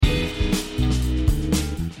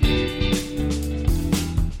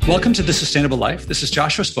Welcome to The Sustainable Life. This is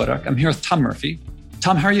Joshua Spodek. I'm here with Tom Murphy.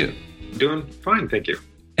 Tom, how are you? Doing fine, thank you.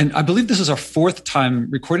 And I believe this is our fourth time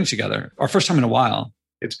recording together, our first time in a while.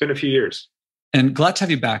 It's been a few years. And glad to have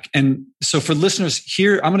you back. And so for listeners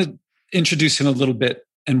here, I'm going to introduce him a little bit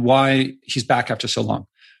and why he's back after so long.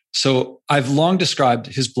 So I've long described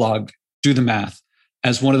his blog, Do the Math,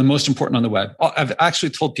 as one of the most important on the web. I've actually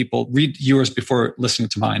told people, read yours before listening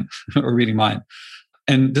to mine or reading mine.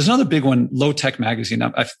 And there's another big one, Low Tech Magazine.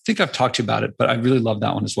 I think I've talked to you about it, but I really love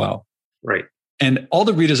that one as well. Right. And all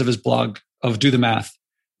the readers of his blog of Do the Math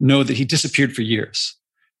know that he disappeared for years.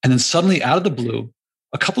 And then suddenly out of the blue,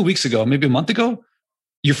 a couple of weeks ago, maybe a month ago,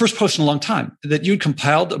 your first post in a long time, that you'd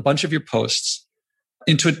compiled a bunch of your posts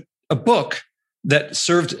into a book that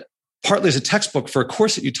served partly as a textbook for a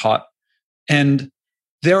course that you taught. And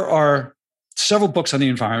there are several books on the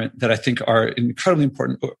environment that I think are incredibly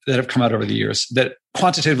important that have come out over the years that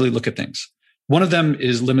quantitatively look at things. One of them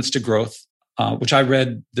is Limits to Growth, which I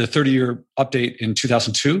read the 30-year update in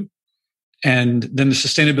 2002. And then the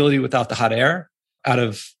Sustainability Without the Hot Air out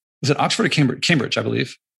of, was it Oxford or Cambridge? Cambridge, I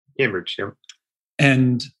believe. Cambridge, yeah.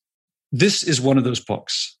 And this is one of those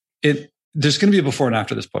books. There's going to be a before and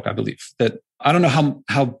after this book, I believe. That I don't know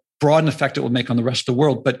how broad an effect it will make on the rest of the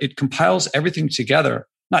world, but it compiles everything together.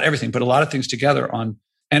 Not everything, but a lot of things together on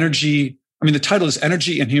energy. I mean, the title is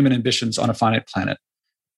Energy and Human Ambitions on a Finite Planet.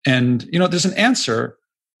 And, there's an answer.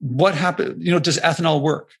 What happened? Does ethanol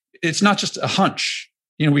work? It's not just a hunch.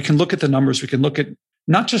 We can look at the numbers. We can look at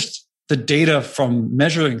not just the data from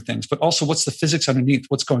measuring things, but also what's the physics underneath,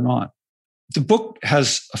 what's going on. The book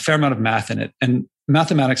has a fair amount of math in it, and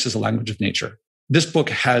mathematics is a language of nature. This book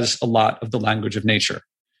has a lot of the language of nature.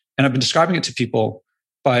 And I've been describing it to people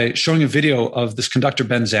by showing a video of this conductor,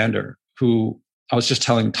 Ben Zander, who I was just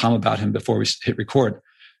telling Tom about him before we hit record,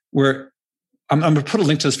 where I'm going to put a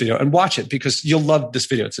link to this video and watch it because you'll love this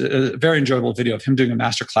video. It's a very enjoyable video of him doing a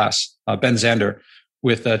masterclass, Ben Zander,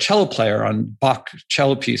 with a cello player on Bach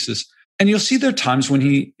cello pieces. And you'll see there are times when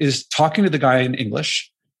he is talking to the guy in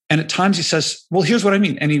English, and at times he says, well, here's what I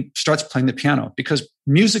mean. And he starts playing the piano because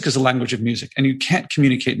music is a language of music, and you can't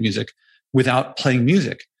communicate music without playing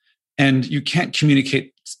music. And you can't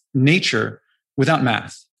communicate nature without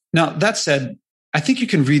math. Now, that said, I think you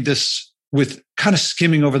can read this with kind of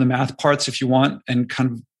skimming over the math parts if you want and kind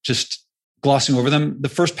of just glossing over them the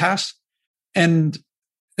first pass. And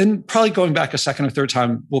then probably going back a second or third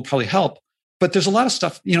time will probably help. But there's a lot of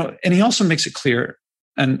stuff, and he also makes it clear,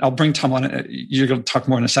 and I'll bring Tom on, you're going to talk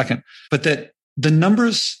more in a second, but that the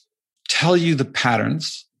numbers tell you the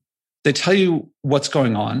patterns. They tell you what's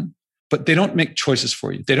going on, but they don't make choices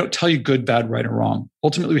for you. They don't tell you good, bad, right, or wrong.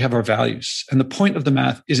 Ultimately, we have our values. And the point of the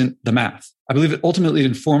math isn't the math. I believe it ultimately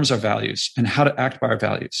informs our values and how to act by our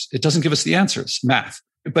values. It doesn't give us the answers, math.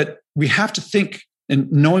 But we have to think,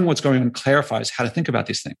 and knowing what's going on clarifies how to think about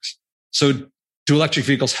these things. So do electric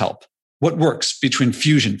vehicles help? What works between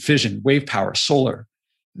fusion, fission, wave power, solar?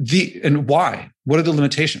 And why? What are the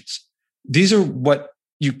limitations? These are what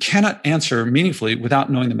you cannot answer meaningfully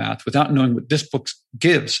without knowing the math, without knowing what this book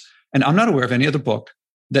gives. And I'm not aware of any other book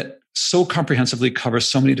that so comprehensively covers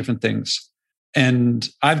so many different things. And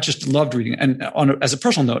I've just loved reading it. And as a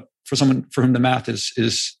personal note, for someone for whom the math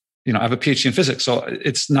is I have a PhD in physics, so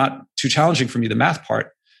it's not too challenging for me, the math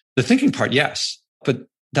part. The thinking part, yes, but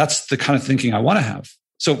that's the kind of thinking I want to have.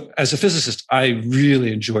 So as a physicist, I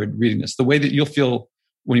really enjoyed reading this. The way that you'll feel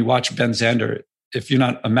when you watch Ben Zander, if you're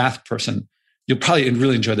not a math person, you'll probably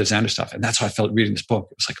really enjoy the Zander stuff. And that's how I felt reading this book.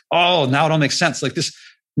 It was like, oh, now it all makes sense. Like this.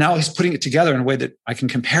 Now he's putting it together in a way that I can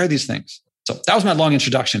compare these things. So that was my long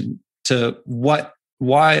introduction to why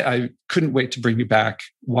I couldn't wait to bring you back,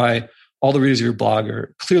 why all the readers of your blog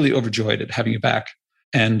are clearly overjoyed at having you back.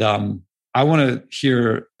 And I want to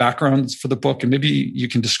hear backgrounds for the book, and maybe you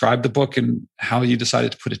can describe the book and how you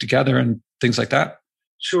decided to put it together and things like that.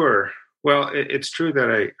 Sure. Well, it's true that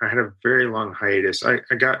I had a very long hiatus. I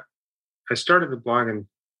started the blog in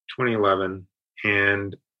 2011,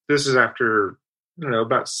 and this is after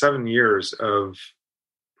about 7 years of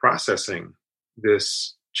processing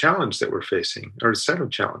this challenge that we're facing, or a set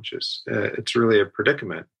of challenges. It's really a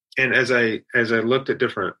predicament. And as I looked at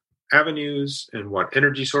different avenues and what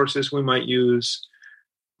energy sources we might use,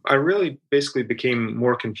 I really basically became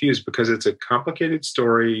more confused because it's a complicated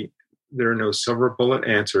story. There are no silver bullet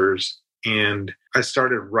answers. And I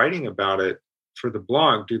started writing about it for the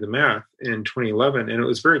blog, Do the Math, in 2011. And it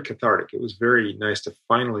was very cathartic. It was very nice to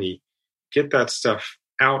finally get that stuff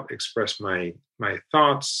out, express my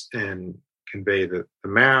thoughts and convey the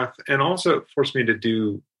math. And also it forced me to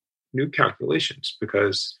do new calculations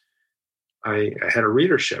because I had a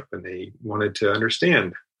readership and they wanted to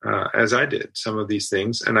understand as I did some of these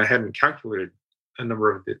things, and I hadn't calculated a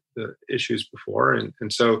number of the issues before.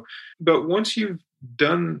 And so, but once you've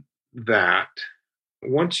done that,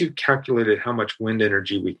 once you've calculated how much wind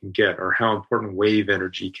energy we can get or how important wave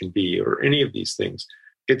energy can be or any of these things,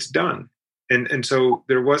 it's done. And so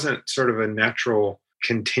there wasn't sort of a natural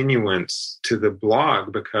continuance to the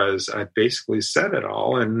blog because I basically said it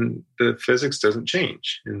all and the physics doesn't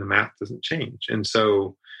change and the math doesn't change. And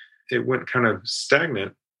so it went kind of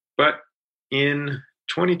stagnant. But in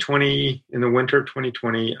 2020, in the winter of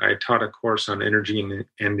 2020, I taught a course on energy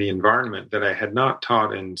and the environment that I had not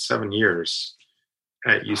taught in 7 years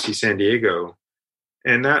at UC San Diego.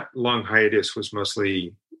 And that long hiatus was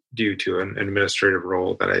mostly due to an administrative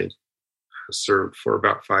role that I served for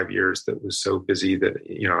about 5 years that was so busy that,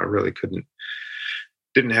 I really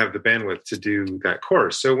didn't have the bandwidth to do that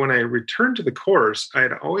course. So when I returned to the course, I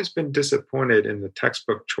had always been disappointed in the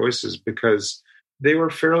textbook choices because they were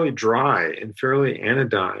fairly dry and fairly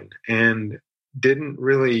anodyne and didn't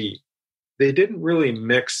really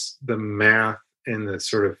mix the math and the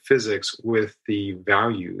sort of physics with the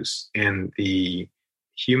values and the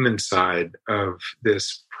human side of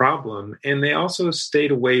this problem. And they also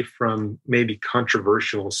stayed away from maybe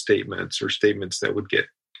controversial statements or statements that would get,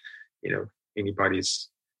 anybody's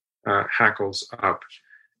hackles up.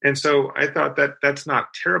 And so I thought that that's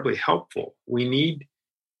not terribly helpful. We need,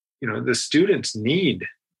 the students need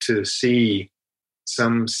to see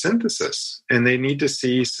some synthesis and they need to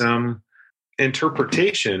see some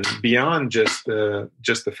interpretation beyond just the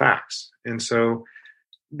facts. And so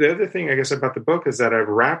the other thing, I guess, about the book is that I've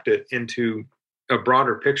wrapped it into a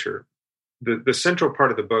broader picture. The central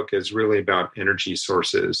part of the book is really about energy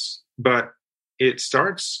sources, but it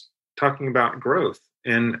starts talking about growth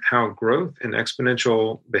and how growth and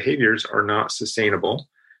exponential behaviors are not sustainable.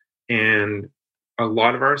 And a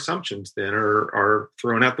lot of our assumptions then are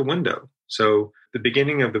thrown out the window. So the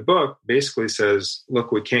beginning of the book basically says,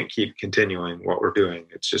 look, we can't keep continuing what we're doing.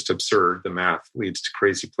 It's just absurd. The math leads to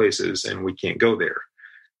crazy places and we can't go there.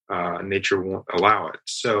 Nature won't allow it.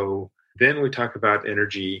 So then we talk about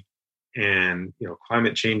energy and,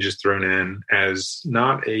 climate change is thrown in as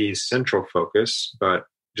not a central focus, but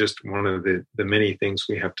just one of the many things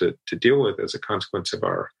we have to deal with as a consequence of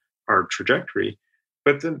our trajectory.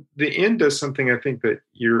 But the end does something I think that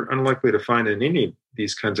you're unlikely to find in any of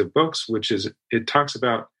these kinds of books, which is it talks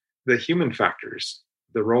about the human factors,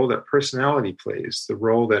 the role that personality plays, the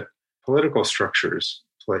role that political structures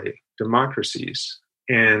play, democracies,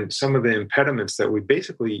 and some of the impediments that we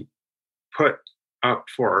basically put up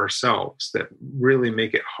for ourselves that really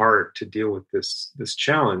make it hard to deal with this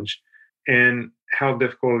challenge, and how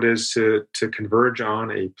difficult it is to converge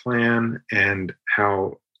on a plan, and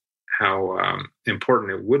how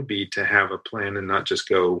important it would be to have a plan and not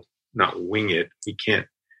wing it.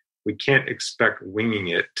 We can't expect winging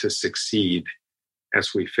it to succeed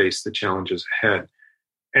as we face the challenges ahead.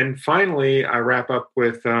 And finally, I wrap up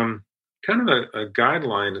with kind of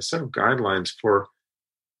a set of guidelines for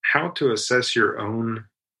how to assess your own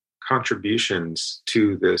contributions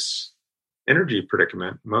to this energy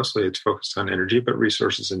predicament. Mostly it's focused on energy, but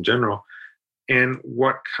resources in general. And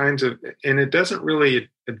and it doesn't really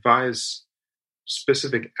advise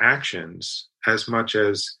specific actions as much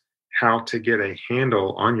as how to get a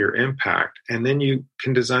handle on your impact. And then you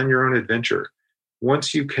can design your own adventure.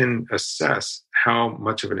 Once you can assess how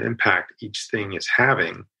much of an impact each thing is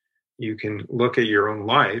having, you can look at your own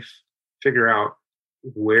life, figure out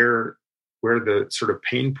where the sort of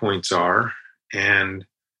pain points are and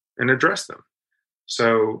address them.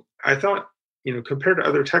 So I thought, compared to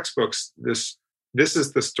other textbooks, this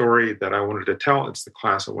is the story that I wanted to tell. It's the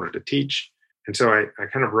class I wanted to teach. And so I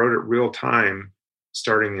kind of wrote it real time,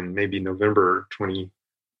 starting in maybe November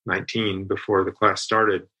 2019 before the class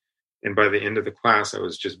started. And by the end of the class, I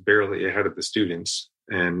was just barely ahead of the students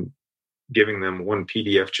and giving them one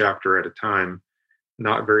PDF chapter at a time,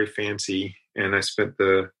 not very fancy. And I spent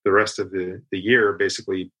the rest of the year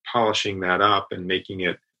basically polishing that up and making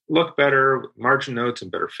it look better, with margin notes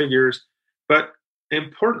and better figures. But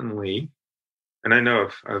importantly, and I know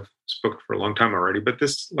I've spoken for a long time already, but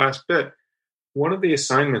this last bit, one of the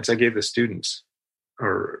assignments I gave the students,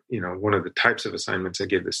 or one of the types of assignments I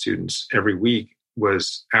gave the students every week,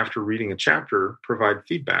 was after reading a chapter, provide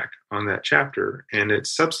feedback on that chapter. And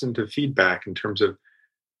it's substantive feedback in terms of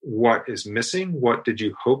what is missing. What did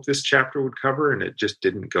you hope this chapter would cover and it just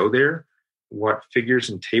didn't go there? What figures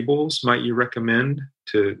and tables might you recommend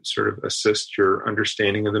to sort of assist your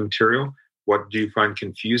understanding of the material? What do you find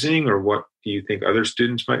confusing, or what do you think other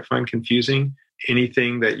students might find confusing?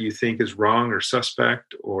 Anything that you think is wrong or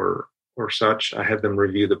suspect or such. I had them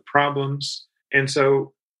review the problems. And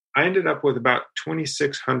so I ended up with about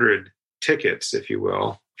 2,600 tickets, if you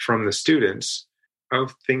will, from the students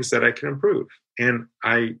of things that I could improve. And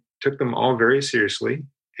I took them all very seriously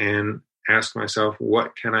and asked myself,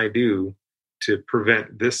 what can I do to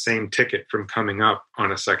prevent this same ticket from coming up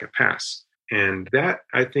on a second pass? And that,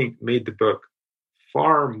 I think, made the book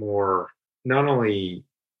far more not only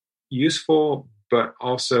useful, but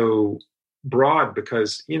also broad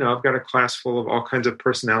because, I've got a class full of all kinds of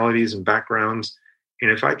personalities and backgrounds. And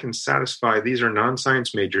if I can satisfy, these are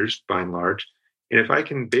non-science majors by and large, and if I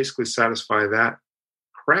can basically satisfy that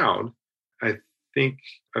crowd, I think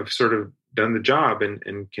I've sort of done the job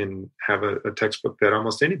and can have a textbook that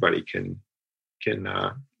almost anybody can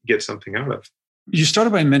get something out of. You started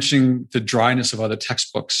by mentioning the dryness of other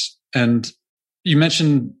textbooks, and you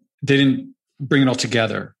mentioned they didn't bring it all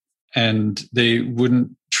together and they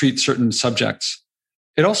wouldn't treat certain subjects.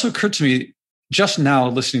 It also occurred to me just now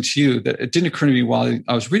listening to you that it didn't occur to me while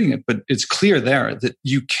I was reading it, but it's clear there that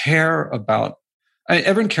you care about,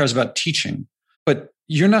 everyone cares about teaching, but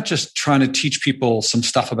you're not just trying to teach people some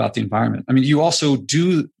stuff about the environment. I mean,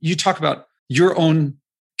 you talk about your own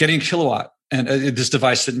getting a kilowatt and this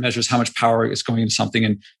device that measures how much power is going into something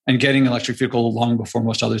and getting an electric vehicle long before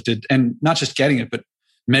most others did. And not just getting it, but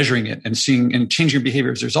measuring it and seeing and changing your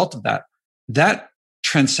behavior as a result of that. That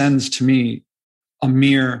transcends to me a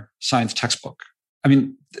mere science textbook. I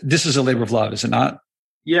mean, this is a labor of love, is it not?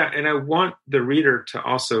 Yeah. And I want the reader to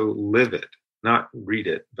also live it, not read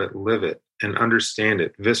it, but live it and understand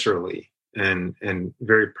it viscerally and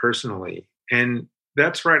very personally. And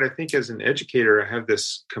that's right. I think as an educator, I have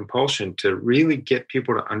this compulsion to really get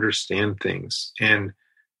people to understand things. And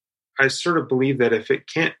I sort of believe that if it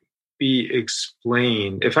can't be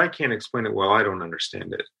explained, if I can't explain it well, I don't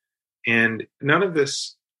understand it. And none of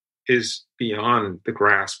this is beyond the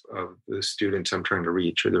grasp of the students I'm trying to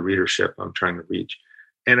reach or the readership I'm trying to reach.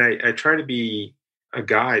 And I try to be a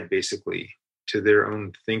guide, basically, to their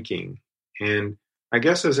own thinking. And I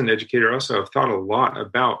guess as an educator also, I've thought a lot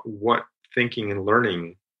about what thinking and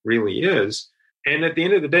learning really is. And at the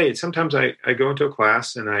end of the day, sometimes I go into a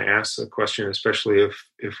class and I ask a question, especially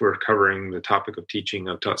if we're covering the topic of teaching.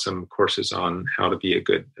 I've taught some courses on how to be a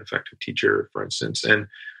good, effective teacher, for instance. And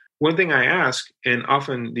one thing I ask, and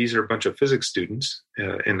often these are a bunch of physics students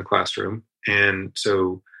in the classroom, and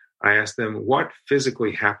so I ask them, what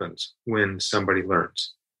physically happens when somebody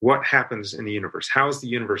learns? What happens in the universe? How is the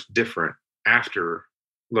universe different after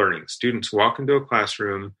learning? Students walk into a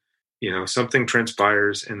classroom, something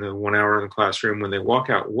transpires in the 1 hour in the classroom. When they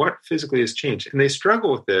walk out, what physically has changed? And they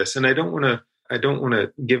struggle with this, and I don't want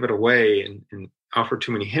to give it away and offer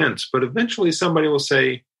too many hints, but eventually somebody will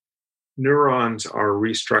say, neurons are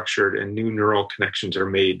restructured and new neural connections are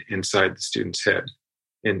made inside the student's head.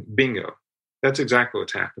 And bingo, that's exactly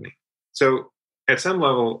what's happening. So at some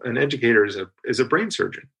level, an educator is a brain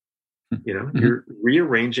surgeon. You're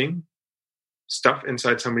rearranging stuff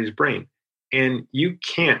inside somebody's brain. And you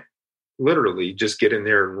can't literally just get in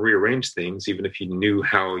there and rearrange things, even if you knew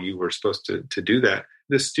how you were supposed to do that.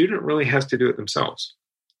 The student really has to do it themselves.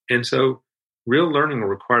 And so real learning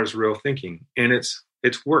requires real thinking. And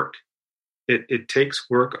it's work. It takes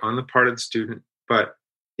work on the part of the student, but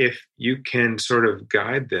if you can sort of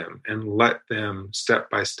guide them and let them step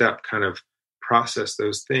by step kind of process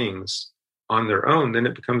those things on their own, then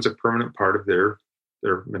it becomes a permanent part of their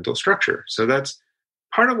mental structure. So that's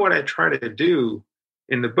part of what I try to do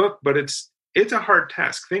in the book, but it's a hard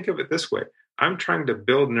task. Think of it this way. I'm trying to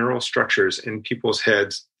build neural structures in people's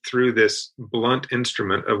heads through this blunt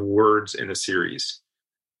instrument of words in a series.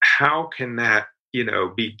 How can that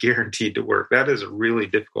be guaranteed to work? That is a really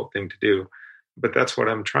difficult thing to do, but that's what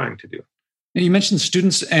I'm trying to do. You mentioned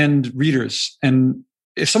students and readers, and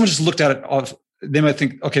if someone just looked at it, they might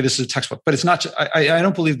think, okay, this is a textbook, but it's not. I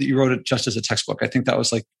don't believe that you wrote it just as a textbook. I think that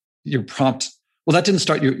was like your prompt. Well, that didn't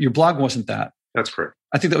start your blog wasn't that. That's correct.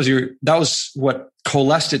 I think that was what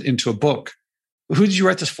coalesced it into a book. Who did you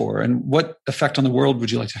write this for, and what effect on the world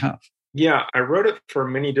would you like to have? Yeah, I wrote it for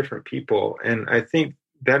many different people, and I think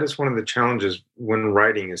that is one of the challenges when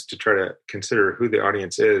writing is to try to consider who the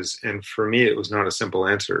audience is. And for me, it was not a simple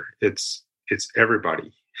answer. It's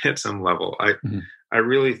everybody at some level. I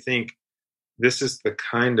really think this is the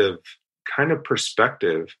kind of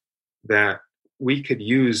perspective that we could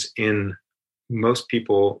use in most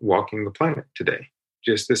people walking the planet today.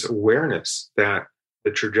 Just this awareness that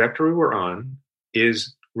the trajectory we're on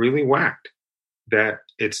is really whacked, that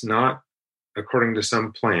it's not according to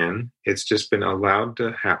some plan. It's just been allowed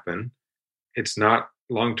to happen. It's not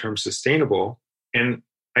long-term sustainable. And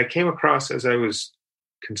I came across, as I was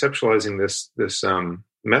conceptualizing this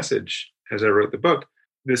message as I wrote the book,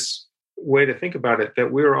 this way to think about it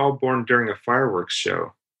that we were all born during a fireworks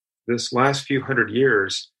show. This last few hundred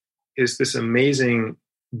years is this amazing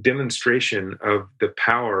demonstration of the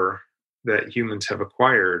power that humans have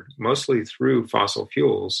acquired, mostly through fossil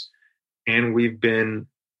fuels. And we've been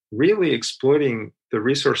really exploiting the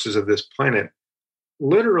resources of this planet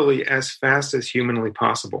literally as fast as humanly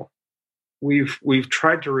possible. We've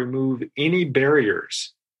tried to remove any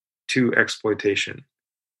barriers to exploitation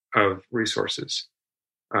of resources.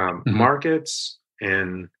 Markets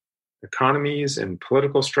and economies and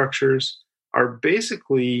political structures are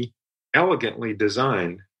basically elegantly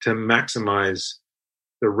designed to maximize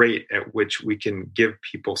the rate at which we can give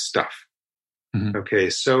people stuff. Okay,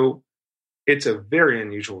 so it's a very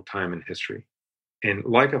unusual time in history. And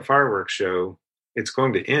like a fireworks show, it's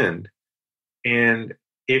going to end. And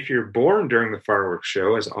if you're born during the fireworks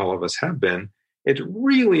show, as all of us have been, it's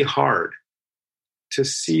really hard to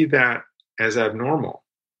see that as abnormal.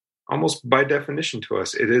 Almost by definition to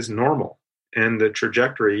us, it is normal. And the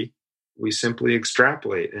trajectory, we simply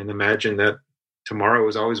extrapolate and imagine that tomorrow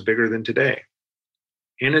is always bigger than today.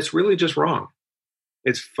 And it's really just wrong.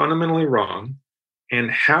 It's fundamentally wrong.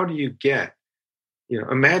 And how do you get,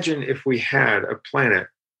 imagine if we had a planet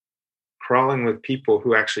crawling with people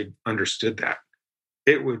who actually understood that.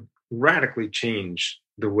 It would radically change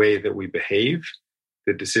the way that we behave,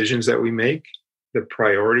 the decisions that we make, the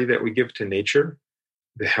priority that we give to nature,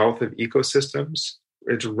 the health of ecosystems.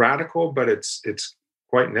 It's radical, but it's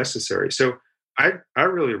quite necessary. So I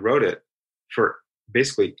really wrote it for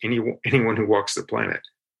basically anyone who walks the planet.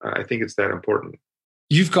 I think it's that important.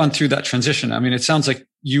 You've gone through that transition. I mean, it sounds like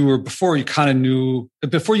before you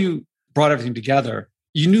brought everything together,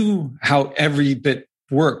 you knew how every bit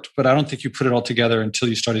worked, but I don't think you put it all together until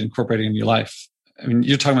you started incorporating it in your life. I mean,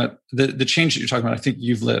 you're talking about the change that you're talking about. I think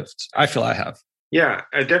you've lived. I feel I have. Yeah,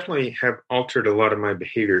 I definitely have altered a lot of my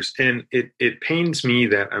behaviors. And it pains me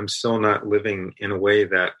that I'm still not living in a way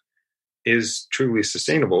that is truly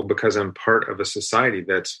sustainable because I'm part of a society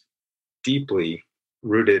that's deeply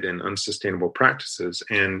rooted in unsustainable practices.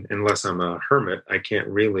 And unless I'm a hermit, I can't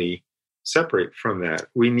really separate from that.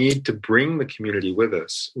 We need to bring the community with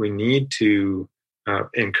us. We need to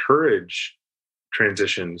encourage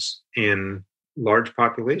transitions in large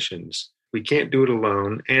populations. We can't do it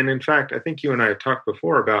alone. And in fact, I think you and I have talked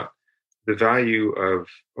before about the value of,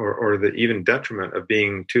 or the even detriment of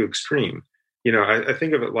being too extreme. I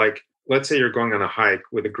think of it like, let's say you're going on a hike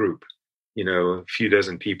with a group, a few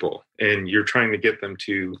dozen people, and you're trying to get them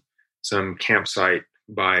to some campsite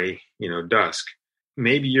by, dusk.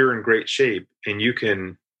 Maybe you're in great shape and you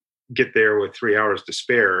can get there with 3 hours to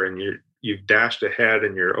spare and you've dashed ahead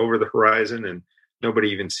and you're over the horizon and nobody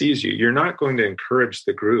even sees you. You're not going to encourage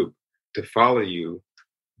the group to follow you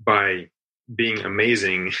by being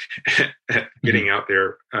amazing at getting out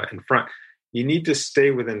there in front. You need to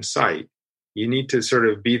stay within sight. You need to sort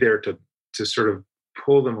of be there to sort of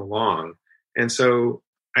pull them along. And so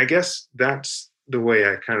I guess that's the way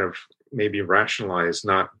I kind of maybe rationalize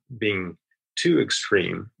not being too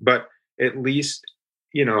extreme, but at least,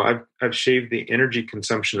 I've shaved the energy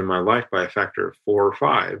consumption in my life by a factor of 4 or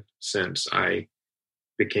 5 since I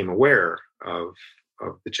became aware of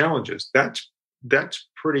the challenges. That's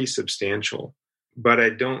pretty substantial, but I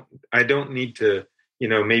don't need to,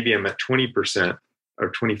 maybe I'm at 20%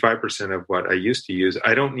 or 25% of what I used to use.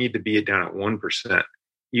 I don't need to be down at 1%,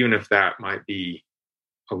 even if that might be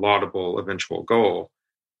a laudable eventual goal.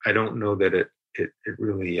 I don't know that it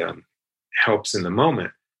really helps in the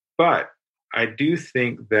moment, but I do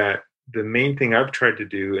think that the main thing I've tried to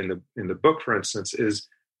do in the book, for instance, is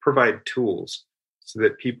provide tools so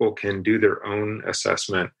that people can do their own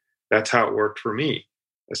assessment. That's how it worked for me.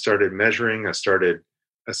 I started measuring, I started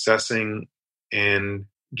assessing, and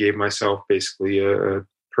gave myself basically a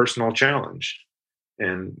personal challenge.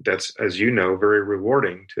 And that's, as you know, very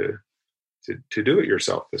rewarding to do it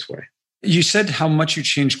yourself this way. You said how much you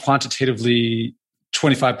changed quantitatively,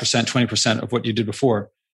 25%, 20% of what you did before.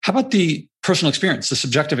 How about the personal experience, the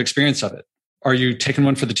subjective experience of it? Are you taking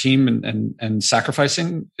one for the team and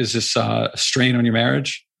sacrificing? Is this a strain on your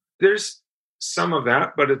marriage? There's some of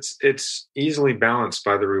that, but it's easily balanced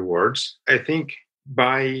by the rewards. I think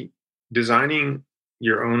by designing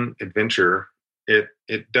your own adventure,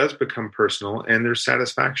 it does become personal, and there's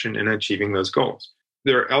satisfaction in achieving those goals.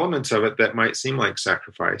 There are elements of it that might seem like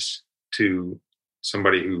sacrifice to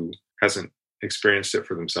somebody who hasn't experienced it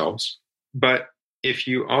for themselves. But if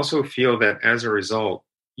you also feel that as a result,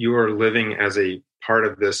 you are living as a part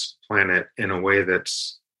of this planet in a way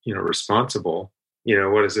that's, responsible.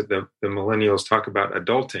 What is it? The millennials talk about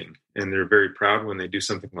adulting, and they're very proud when they do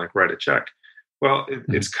something like write a check. Well,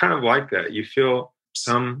 it's kind of like that. You feel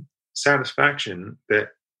some satisfaction that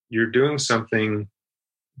you're doing something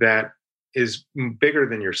that is bigger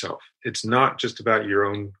than yourself. It's not just about your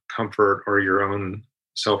own comfort or your own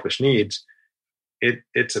selfish needs.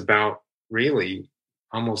 It's about really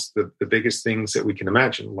almost the biggest things that we can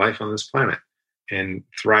imagine: life on this planet, and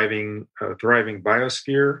thriving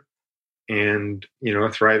biosphere, and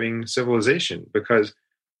a thriving civilization. Because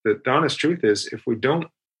the honest truth is, if we don't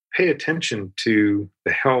pay attention to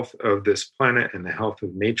the health of this planet and the health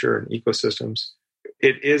of nature and ecosystems,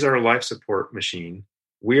 it is our life support machine.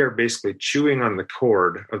 We are basically chewing on the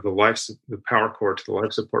cord of the power cord to the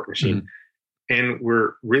life support machine. And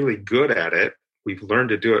we're really good at it. We've learned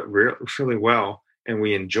to do it really well, and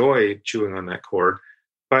we enjoy chewing on that cord,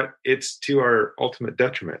 but it's to our ultimate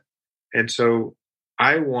detriment. And so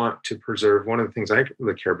I want to preserve, one of the things I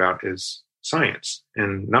really care about is science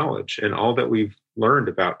and knowledge and all that we've learned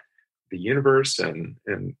about the universe and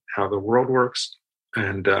how the world works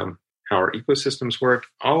and how our ecosystems work.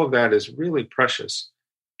 All of that is really precious.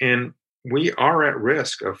 And we are at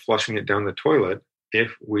risk of flushing it down the toilet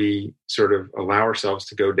if we sort of allow ourselves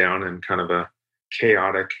to go down in kind of a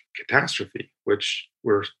chaotic catastrophe, which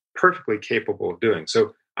we're perfectly capable of doing.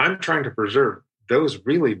 So I'm trying to preserve those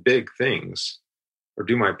really big things, or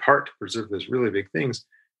do my part to preserve those really big things.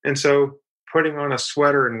 And so putting on a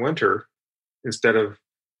sweater in winter instead of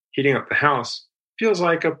heating up the house feels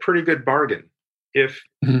like a pretty good bargain. If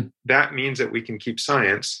that means that we can keep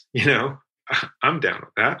science, I'm down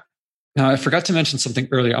with that. Now, I forgot to mention something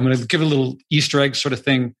earlier. I'm going to give a little Easter egg sort of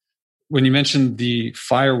thing. When you mentioned the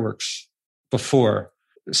fireworks before,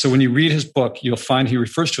 so when you read his book, you'll find he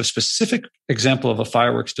refers to a specific example of a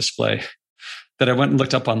fireworks display that I went and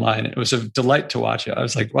looked up online. It was a delight to watch it. I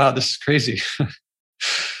was like, wow, this is crazy.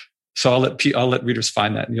 So I'll let readers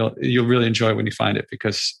find that, and you'll really enjoy when you find it,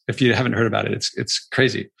 because if you haven't heard about it, it's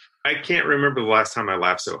crazy. I can't remember the last time I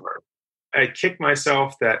laughed so hard. I kicked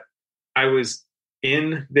myself that I was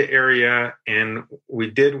in the area and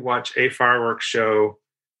we did watch a fireworks show,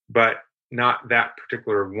 but not that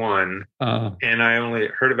particular one. And I only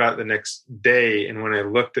heard about it the next day. And when I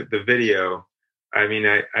looked at the video, I mean,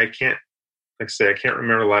 I can't, like I say, I can't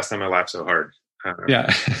remember the last time I laughed so hard.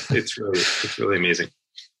 Yeah. It's really amazing.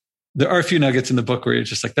 There are a few nuggets in the book where you're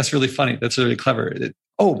just like, that's really funny. That's really clever.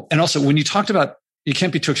 And also when you talked about, you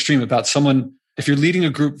can't be too extreme about someone, if you're leading a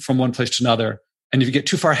group from one place to another, and if you get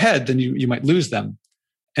too far ahead, then you might lose them.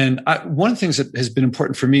 And one of the things that has been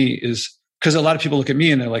important for me is, because a lot of people look at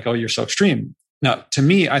me and they're like, oh, you're so extreme. Now, to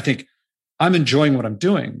me, I think I'm enjoying what I'm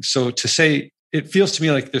doing. So to say, it feels to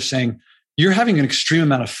me like they're saying, you're having an extreme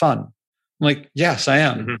amount of fun. I'm like, yes, I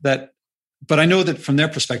am. But I know that from their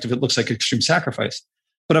perspective, it looks like extreme sacrifice.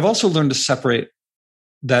 But I've also learned to separate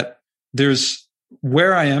that there's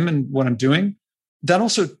where I am and what I'm doing. That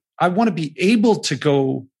also, I want to be able to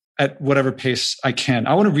go at whatever pace I can.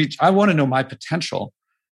 I want to know my potential.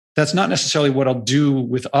 That's not necessarily what I'll do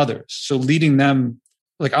with others. So leading them,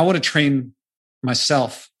 like I want to train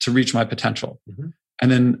myself to reach my potential.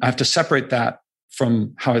 And then I have to separate that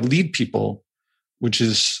from how I lead people, which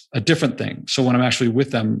is a different thing. So when I'm actually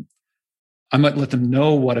with them, I might let them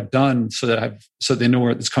know what I've done so they know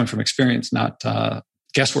where it's coming from experience, not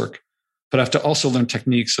guesswork. But I have to also learn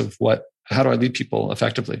techniques of how do I lead people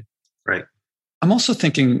effectively? Right. I'm also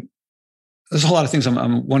thinking, there's a whole lot of things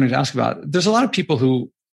I'm wanting to ask about. There's a lot of people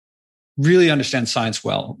who really understand science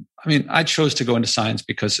well. I mean, I chose to go into science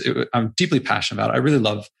because I'm deeply passionate about it. I really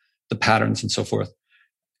love the patterns and so forth.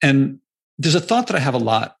 And there's a thought that I have a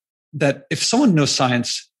lot, that if someone knows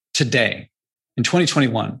science today, in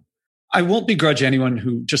 2021, I won't begrudge anyone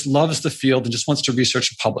who just loves the field and just wants to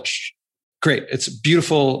research and publish. Great. It's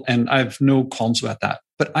beautiful. And I have no qualms about that.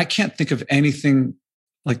 But I can't think of anything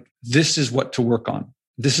like this is what to work on.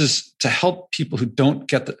 This is to help people who don't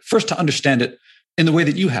get first to understand it in the way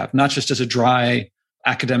that you have, not just as a dry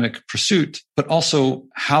academic pursuit, but also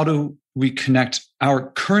how do we connect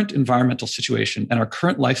our current environmental situation and our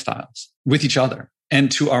current lifestyles with each other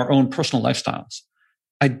and to our own personal lifestyles.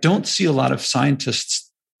 I don't see a lot of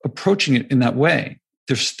scientists approaching it in that way.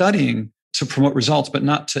 They're studying to promote results, but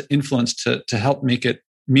not to influence, to help make it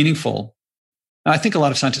meaningful. Now, I think a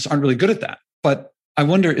lot of scientists aren't really good at that, but I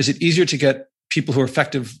wonder, is it easier to get people who are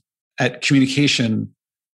effective at communication,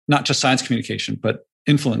 not just science communication, but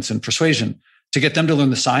influence and persuasion, to get them to learn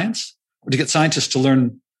the science, or to get scientists to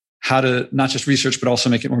learn how to not just research, but also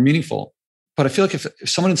make it more meaningful? But I feel like if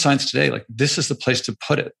someone in science today, like this is the place to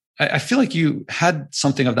put it. I feel like you had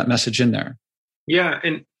something of that message in there. Yeah.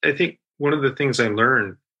 And I think one of the things I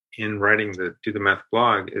learned in writing the Do the Math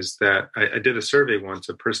blog is that I did a survey once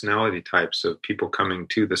of personality types of people coming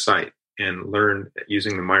to the site, and learned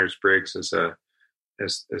using the Myers-Briggs as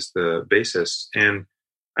as the basis. And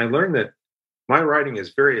I learned that my writing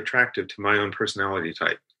is very attractive to my own personality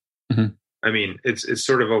type. Mm-hmm. I mean, it's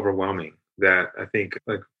sort of overwhelming that I think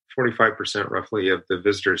like 45% roughly of the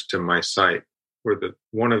visitors to my site were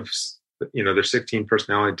there's 16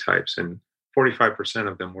 personality types, and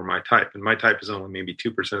 45% of them were my type. And my type is only maybe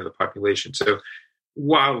 2% of the population. So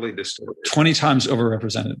wildly distorted. 20 times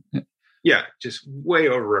overrepresented. Yeah, just way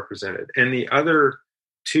overrepresented. And the other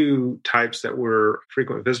two types that were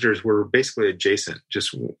frequent visitors were basically adjacent,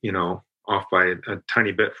 just, off by a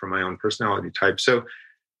tiny bit from my own personality type. So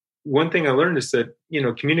one thing I learned is that,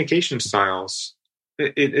 communication styles,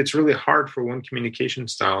 it's really hard for one communication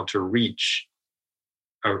style to reach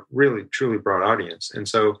a really, truly broad audience. And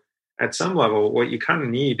so at some level, what you kind of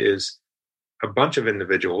need is a bunch of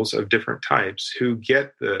individuals of different types who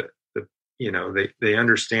get they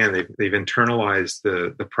understand, they've internalized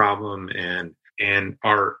the problem and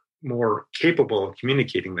are more capable of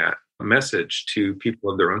communicating that message to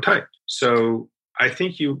people of their own type. So I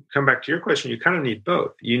think you come back to your question, you kind of need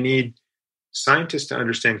both. You need scientists to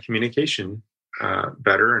understand communication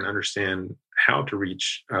better and understand how to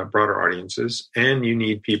reach broader audiences. And you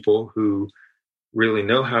need people who really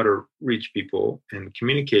know how to reach people and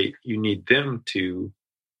communicate. You need them to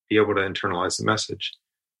be able to internalize the message.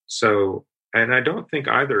 So, and I don't think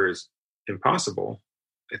either is impossible.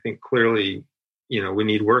 I think clearly, we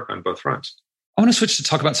need work on both fronts. I want to switch to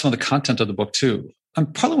talk about some of the content of the book too. I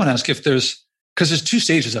probably want to ask if because there's two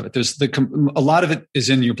stages of it. There's a lot of it is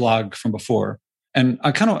in your blog from before. And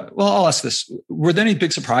I'll ask this. Were there any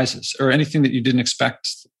big surprises or anything that you didn't expect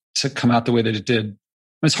to come out the way that it did?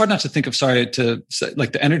 It's hard not to think of, to say,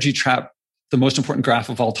 like the energy trap, the most important graph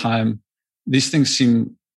of all time. These things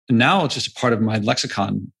seem now just a part of my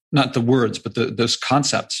lexicon, not the words, but those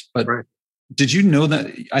concepts. But right. Did you know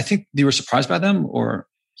that? I think you were surprised by them, or?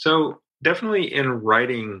 So definitely in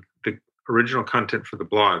writing the original content for the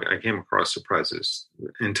blog, I came across surprises.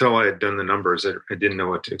 Until I had done the numbers, I didn't know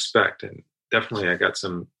what to expect. And definitely I got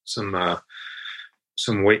some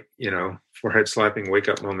weight, forehead slapping wake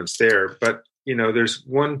up moments there. But, there's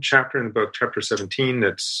one chapter in the book, chapter 17,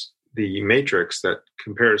 that's the matrix that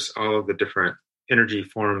compares all of the different energy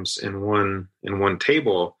forms in one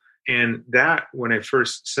table. And that, when I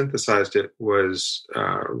first synthesized it, was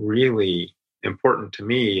really important to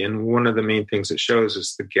me. And one of the main things it shows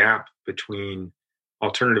is the gap between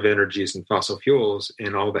alternative energies and fossil fuels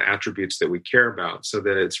and all the attributes that we care about, so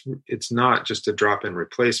that it's not just a drop-in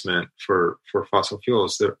replacement for fossil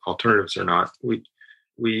fuels. The alternatives are not.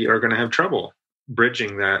 We are going to have trouble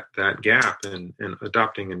bridging that gap and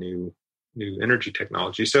adopting a new energy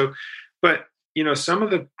technology. So, but some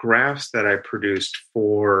of the graphs that I produced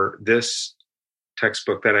for this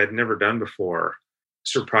textbook that I'd never done before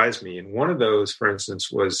surprised me. And one of those, for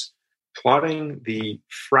instance, was plotting the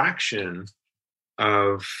fraction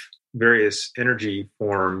of various energy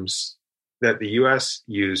forms that the U.S.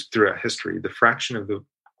 used throughout history, the fraction of the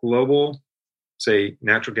global, say,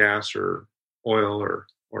 natural gas or oil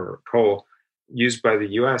or coal used by the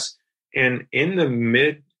U.S. And in the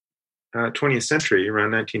mid 20th century,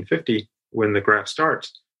 around 1950, when the graph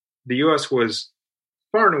starts, the U.S. was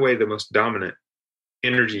far and away the most dominant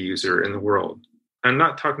energy user in the world. I'm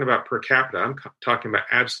not talking about per capita. I'm talking about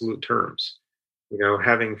absolute terms.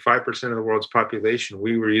 Having 5% of the world's population,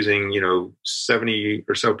 we were using, 70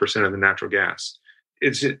 or so percent of the natural gas.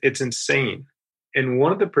 It's insane. And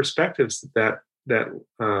one of the perspectives that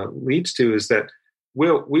leads to is that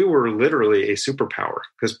we were literally a superpower,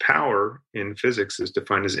 because power in physics is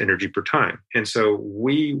defined as energy per time. And so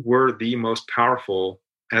we were the most powerful,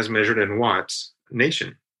 as measured in watts,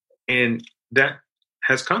 nation. And that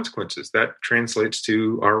has consequences. That translates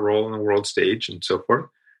to our role in the world stage and so forth.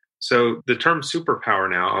 So the term superpower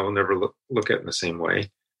now, I will never look at in the same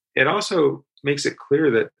way. It also makes it clear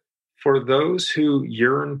that for those who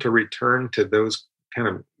yearn to return to those kind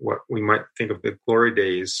of what we might think of the glory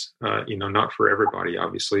days, not for everybody,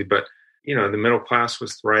 obviously, but, the middle class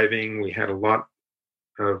was thriving. We had a lot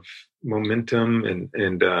of momentum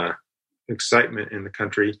and excitement in the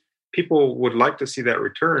country. People would like to see that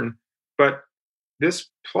return, but this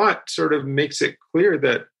plot sort of makes it clear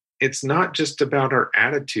that it's not just about our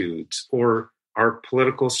attitudes or our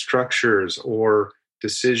political structures or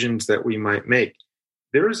decisions that we might make.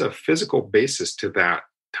 There is a physical basis to that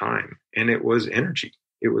time, and it was energy.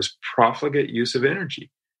 It was profligate use of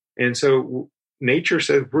energy. And so nature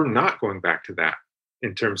says we're not going back to that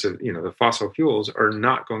in terms of, the fossil fuels are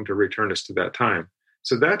not going to return us to that time.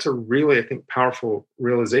 So that's a really, I think, powerful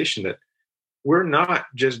realization that we're not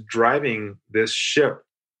just driving this ship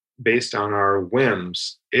based on our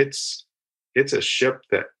whims. It's a ship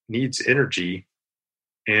that needs energy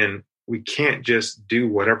And we can't just do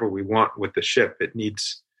whatever we want with the ship. It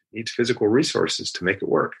needs physical resources to make it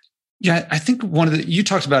work. Yeah, I think you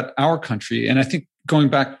talked about our country, and I think going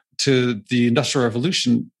back to the Industrial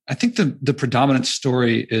Revolution, I think the predominant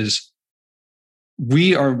story is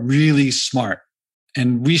we are really smart,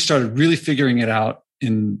 and we started really figuring it out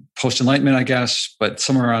in post-Enlightenment, I guess, but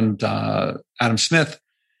somewhere around Adam Smith,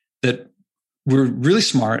 that we're really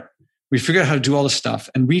smart. We figured out how to do all this stuff,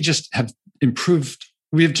 and we just have improved.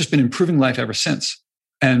 We have just been improving life ever since.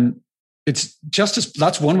 And it's just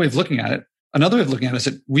that's one way of looking at it. Another way of looking at it is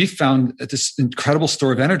that we found this incredible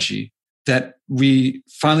store of energy that we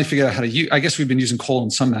finally figured out how to use. I guess we've been using coal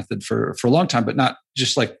in some method for a long time, but not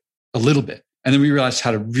just like a little bit. And then we realized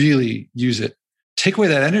how to really use it. Take away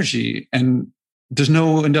that energy, and there's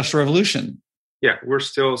no industrial revolution. Yeah, we're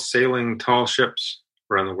still sailing tall ships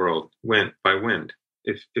around the world by wind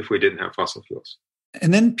if we didn't have fossil fuels.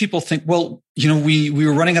 And then people think, well, we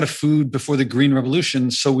were running out of food before the Green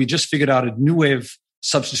Revolution, so we just figured out a new way of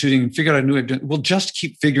substituting and figured out a new way of doing it. We'll just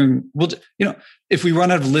keep figuring. If we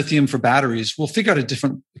run out of lithium for batteries, we'll figure out a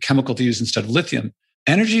different chemical to use instead of lithium.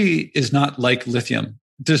 Energy is not like lithium.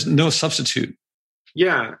 There's no substitute.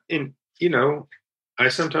 Yeah. And, I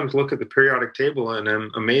sometimes look at the periodic table and I'm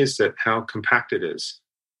amazed at how compact it is,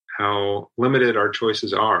 how limited our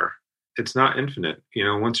choices are. It's not infinite.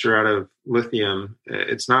 Once you're out of lithium,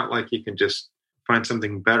 it's not like you can just find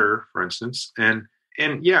something better, for instance. And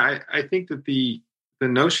yeah, I think that the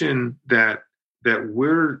notion that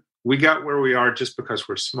we got where we are just because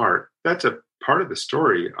we're smart, that's a part of the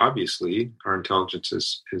story. Obviously, our intelligence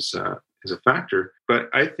is a factor, but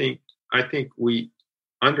I think we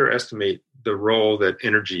underestimate the role that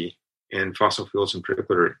energy and fossil fuels in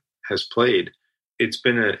particular has played. It's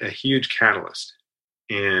been a huge catalyst.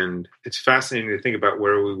 And it's fascinating to think about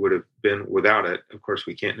where we would have been without it. Of course,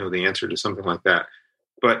 we can't know the answer to something like that.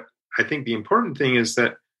 But I think the important thing is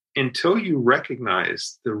that until you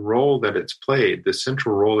recognize the role that it's played, the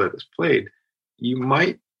central role that it's played, you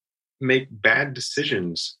might make bad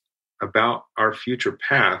decisions about our future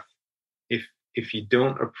path if you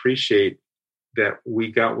don't appreciate that we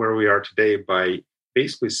got where we are today by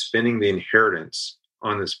basically spinning the inheritance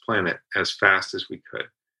on this planet as fast as we could.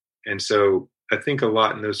 And so I think a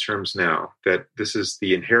lot in those terms now, that this is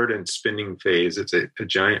the inheritance spinning phase. It's a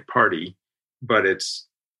giant party, but it's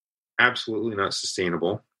absolutely not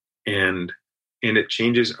sustainable. And it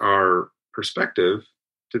changes our perspective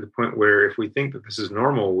to the point where if we think that this is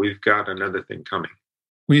normal, we've got another thing coming.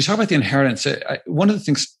 When you talk about the inheritance, one of the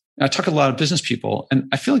things, I talk to a lot of business people, and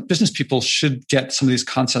I feel like business people should get some of these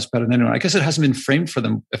concepts better than anyone. I guess it hasn't been framed for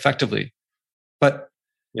them effectively. But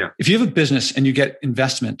yeah, if you have a business and you get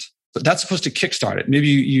investment, but that's supposed to kickstart it. Maybe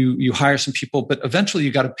you hire some people, but eventually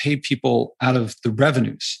you got to pay people out of the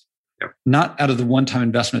revenues, not out of the one-time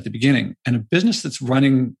investment at the beginning. And a business that's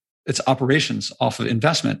running its operations off of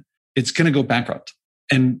investment, it's going to go bankrupt.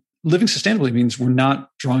 And living sustainably means we're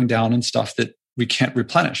not drawing down on stuff that we can't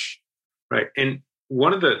replenish. Right. And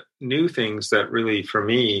one of the new things that really, for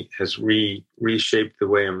me, has reshaped the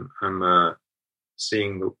way I'm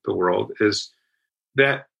seeing the world is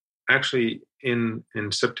that actually in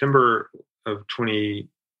September of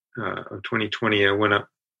 2020, I went up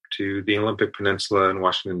to the Olympic Peninsula in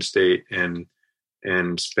Washington State and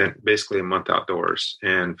spent basically a month outdoors,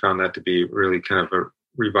 and found that to be really kind of a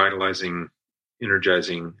revitalizing,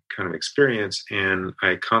 energizing kind of experience. And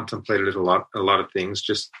I contemplated a lot of things,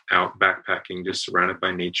 just out backpacking, just surrounded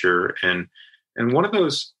by nature. And one of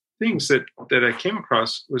those things that I came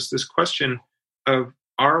across was this question of,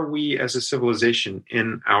 are we as a civilization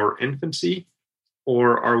in our infancy,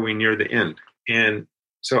 or are we near the end? And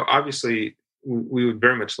so obviously we would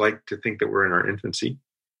very much like to think that we're in our infancy.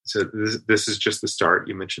 So this is just the start.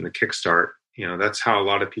 You mentioned the kickstart. That's how a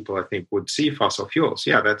lot of people, I think, would see fossil fuels.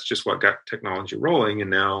 Yeah, that's just what got technology rolling.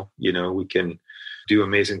 And now, we can do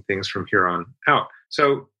amazing things from here on out.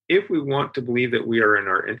 So if we want to believe that we are in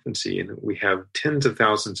our infancy and that we have tens of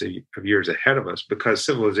thousands of years ahead of us, because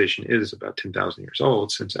civilization is about 10,000 years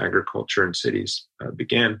old since agriculture and cities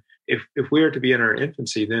began, if we are to be in our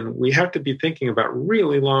infancy, then we have to be thinking about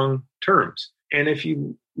really long terms. And if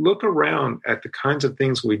you look around at the kinds of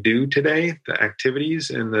things we do today, the activities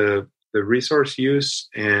and the resource use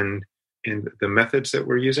and the methods that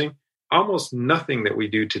we're using, almost nothing that we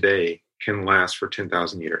do today can last for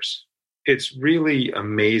 10,000 years. It's really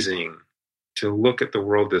amazing to look at the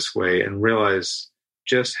world this way and realize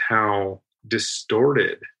just how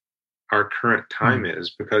distorted our current time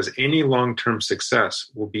is, because any long-term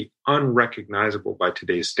success will be unrecognizable by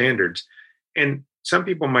today's standards. And some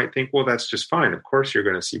people might think, well, that's just fine. Of course, you're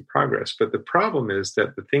going to see progress. But the problem is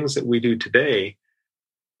that the things that we do today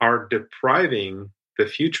are depriving the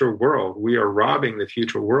future world. We are robbing the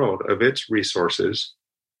future world of its resources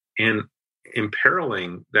and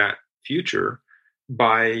imperiling that future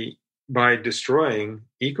by destroying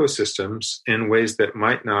ecosystems in ways that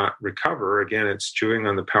might not recover. Again, it's chewing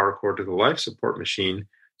on the power cord to the life support machine,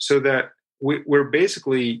 so that we're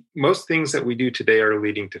basically, most things that we do today are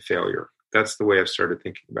leading to failure. That's the way I've started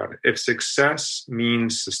thinking about it. If success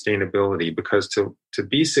means sustainability, because to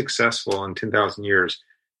be successful in 10,000 years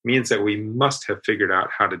means that we must have figured out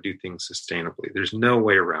how to do things sustainably. There's no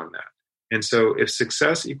way around that. And so if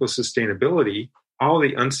success equals sustainability, all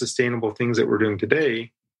the unsustainable things that we're doing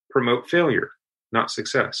today promote failure, not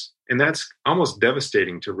success. And that's almost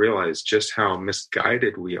devastating to realize just how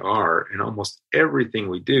misguided we are in almost everything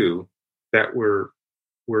we do, that we're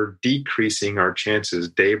decreasing our chances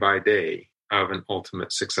day by day of an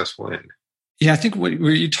ultimate successful end. Yeah, I think where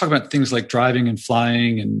you talk about things like driving and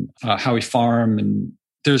flying and how we farm, and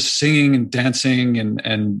there's singing and dancing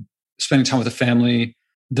and spending time with the family,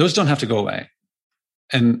 those don't have to go away.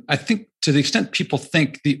 And I think to the extent people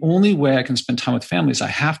think the only way I can spend time with family is I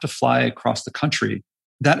have to fly across the country,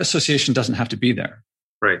 that association doesn't have to be there.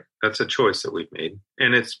 Right. That's a choice that we've made.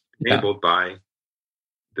 And it's enabled by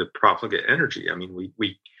the profligate energy. I mean,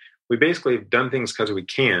 we basically have done things because we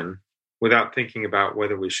can, without thinking about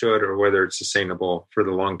whether we should or whether it's sustainable for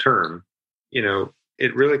the long term. You know,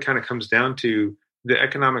 it really kind of comes down to the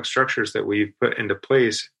economic structures that we've put into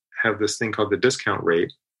place have this thing called the discount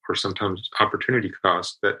rate, or sometimes opportunity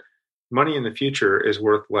cost, that money in the future is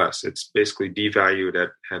worth less. It's basically devalued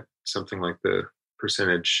at something like the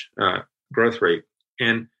percentage growth rate.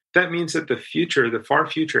 And that means that the future, the far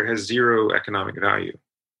future, has zero economic value.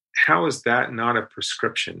 How is that not a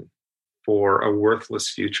prescription for a worthless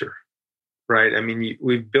future, right? I mean,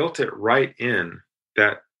 we've built it right in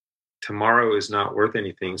that tomorrow is not worth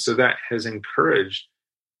anything. So that has encouraged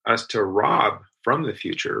us to rob from the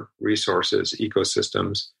future resources,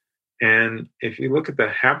 ecosystems. And if you look at the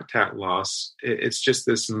habitat loss, it's just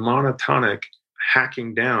this monotonic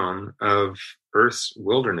hacking down of Earth's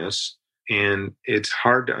wilderness. And it's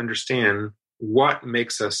hard to understand what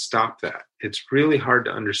makes us stop that. It's really hard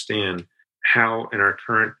to understand how in our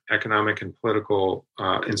current economic and political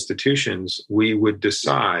institutions, we would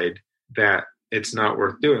decide that it's not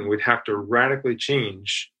worth doing. We'd have to radically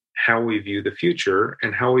change how we view the future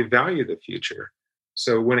and how we value the future.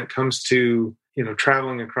 So when it comes to,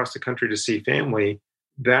 traveling across the country to see family,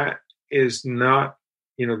 that is not,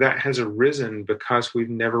 that has arisen because we've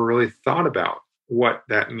never really thought about what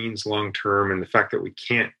that means long term, and the fact that we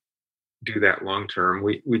can't do that long term.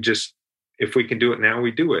 We just, if we can do it now,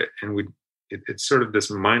 we do it. And it's sort of this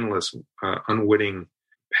mindless, unwitting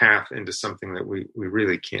path into something that we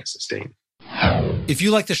really can't sustain. If you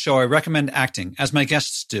like the show, I recommend acting, as my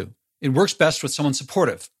guests do. It works best with someone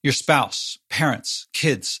supportive, your spouse, parents,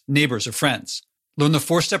 kids, neighbors, or friends. Learn the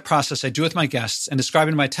 4-step process I do with my guests and describe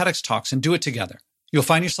it in my TEDx talks, and do it together. You'll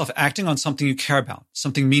find yourself acting on something you care about,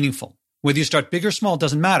 something meaningful. Whether you start big or small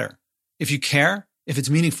doesn't matter. If you care, if it's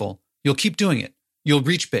meaningful, you'll keep doing it. You'll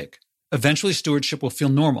reach big. Eventually, stewardship will feel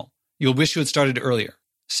normal. You'll wish you had started earlier.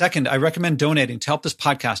 Second, I recommend donating to help this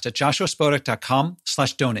podcast at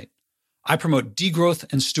joshuaspodek.com/donate. I promote degrowth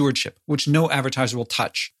and stewardship, which no advertiser will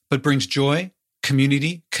touch, but brings joy,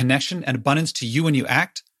 community, connection, and abundance to you when you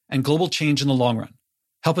act, and global change in the long run.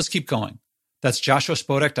 Help us keep going. That's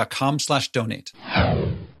joshuaspodek.com/donate.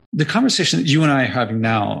 The conversation that you and I are having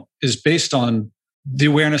now is based on the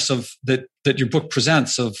awareness of that your book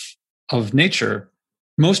presents of nature.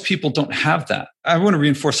 Most people don't have that. I want to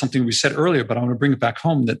reinforce something we said earlier, but I want to bring it back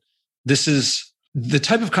home, that this is the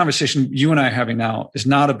type of conversation you and I are having now is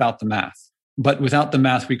not about the math. But without the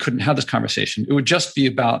math, we couldn't have this conversation. It would just be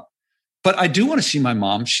about, but I do want to see my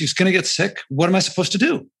mom. She's going to get sick. What am I supposed to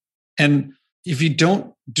do? And if you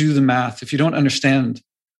don't do the math, if you don't understand,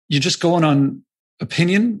 you're just going on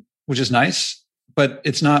opinion, which is nice, but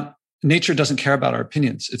it's not, nature doesn't care about our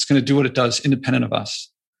opinions. It's going to do what it does independent of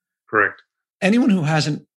us. Correct. Anyone who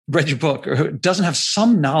hasn't read your book or who doesn't have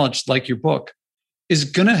some knowledge like your book is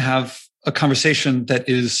going to have a conversation that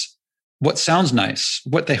is what sounds nice,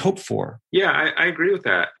 what they hope for. Yeah, I agree with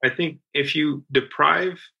that. I think if you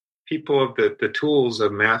deprive people of the tools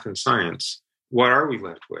of math and science, what are we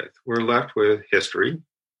left with? We're left with history,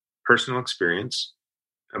 personal experience,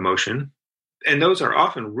 emotion. And those are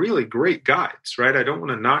often really great guides, right? I don't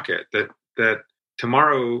want to knock it, that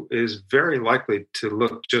tomorrow is very likely to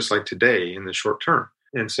look just like today in the short term.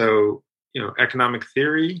 And so, economic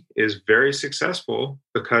theory is very successful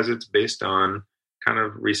because it's based on kind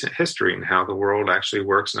of recent history and how the world actually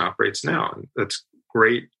works and operates now. And that's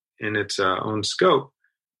great in its own scope.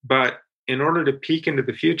 But in order to peek into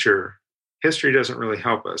the future, history doesn't really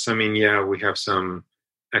help us. I mean, yeah, we have some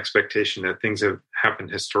expectation that things have happened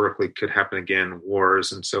historically could happen again,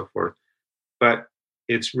 wars and so forth. But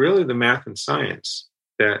it's really the math and science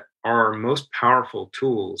that are our most powerful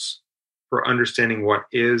tools for understanding what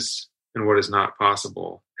is and what is not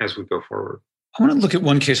possible as we go forward. I want to look at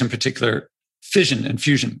one case in particular, fission and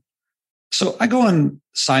fusion. So I go on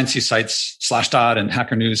sciencey sites, Slashdot and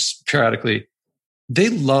Hacker News periodically. They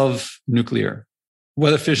love nuclear,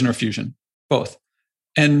 whether fission or fusion, both.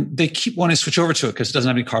 And they keep wanting to switch over to it because it doesn't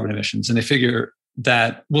have any carbon emissions. And they figure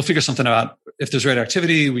that we'll figure something out. If there's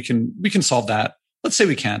radioactivity, we can solve that. Let's say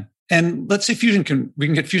we can. And let's say we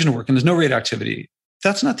can get fusion to work and there's no radioactivity.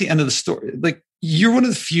 That's not the end of the story. Like, you're one of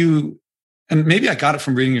the few, and maybe I got it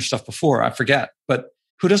from reading your stuff before, I forget, but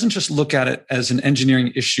who doesn't just look at it as an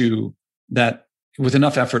engineering issue that with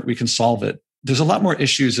enough effort, we can solve it. There's a lot more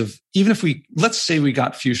issues of, even if let's say we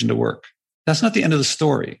got fusion to work, that's not the end of the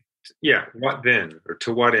story. Yeah. What then? Or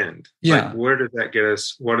to what end? Yeah. Like, where does that get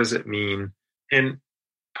us? What does it mean? And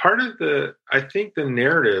part of I think the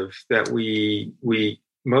narrative that we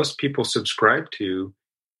most people subscribe to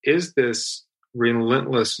is this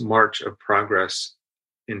relentless march of progress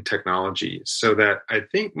in technology, so that I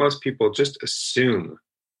think most people just assume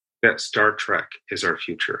that Star Trek is our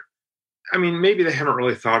future. I mean, maybe they haven't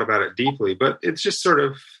really thought about it deeply, but it's just sort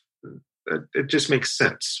of, it just makes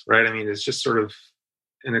sense, right? I mean, it's just sort of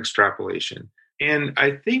an extrapolation. And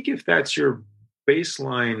I think if that's your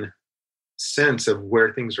baseline sense of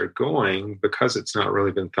where things are going, because it's not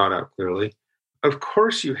really been thought out clearly, of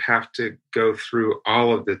course you have to go through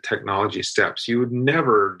all of the technology steps. You would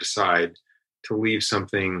never decide to leave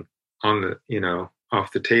something on the,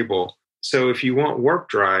 off the table. So if you want warp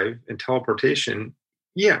drive and teleportation,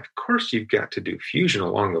 yeah, of course you've got to do fusion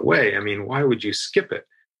along the way. I mean, why would you skip it?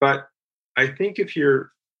 But I think if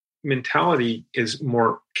your mentality is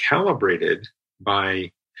more calibrated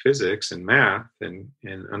by physics and math and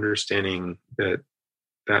understanding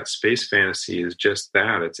that space fantasy is just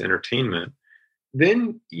that, it's entertainment,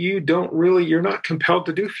 then you're not compelled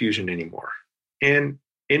to do fusion anymore. And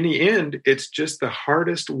in the end, it's just the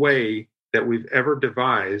hardest way that we've ever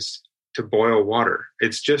devised to boil water.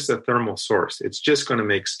 It's just a thermal source. It's just going to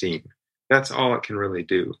make steam. That's all it can really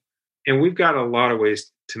do. And we've got a lot of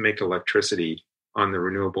ways to make electricity on the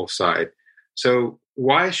renewable side. So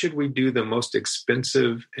why should we do the most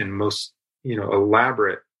expensive and most,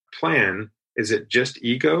 elaborate plan? Is it just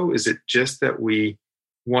ego? Is it just that we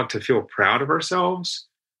want to feel proud of ourselves?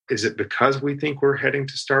 Is it because we think we're heading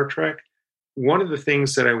to Star Trek? One of the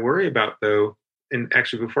things that I worry about, though, and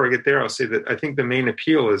actually before I get there, I'll say that I think the main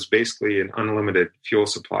appeal is basically an unlimited fuel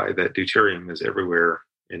supply, that deuterium is everywhere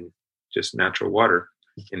in just natural water,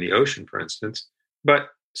 in the ocean, for instance. But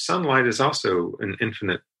sunlight is also an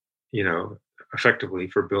infinite, effectively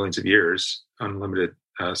for billions of years, unlimited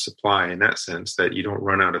supply in that sense, that you don't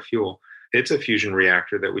run out of fuel. It's a fusion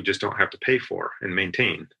reactor that we just don't have to pay for and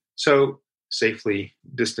maintain. So safely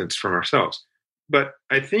distanced from ourselves. But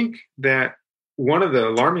I think that one of the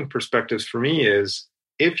alarming perspectives for me is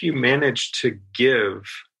if you manage to give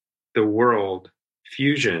the world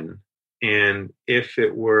fusion, and if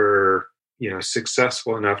it were,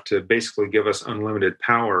 successful enough to basically give us unlimited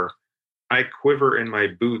power, I quiver in my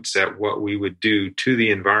boots at what we would do to the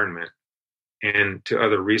environment and to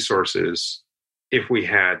other resources if we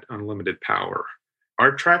had unlimited power.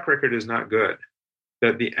 Our track record is not good.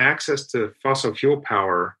 That the access to fossil fuel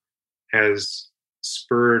power has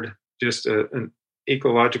spurred just an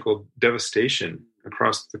ecological devastation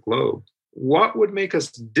across the globe. What would make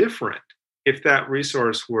us different if that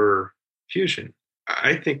resource were fusion?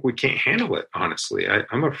 I think we can't handle it, honestly.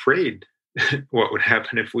 I'm afraid what would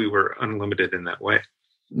happen if we were unlimited in that way.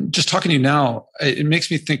 Just talking to you now, it makes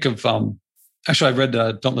me think of, actually, I read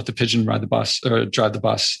Don't Let the Pigeon Ride the Bus, or Drive the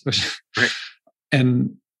Bus. Right.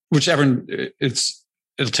 And whichever,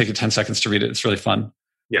 it'll take you 10 seconds to read it. It's really fun.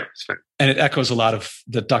 Yeah, it's fun. And it echoes a lot of,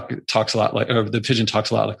 the duck talks a lot like, or the pigeon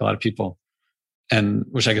talks a lot like a lot of people. And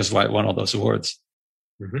which I guess is why it won all those awards.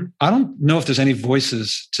 Mm-hmm. I don't know if there's any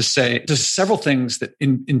voices to say, there's several things that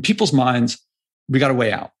in people's minds, we got to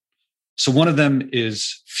weigh out. So one of them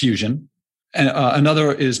is fusion, and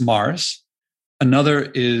another is Mars.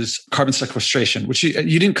 Another is carbon sequestration, which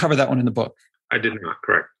you didn't cover that one in the book. I did not,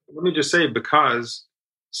 correct. Let me just say, because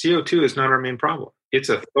CO2 is not our main problem. It's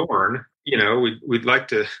a thorn. We'd like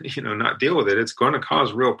to, not deal with it. It's going to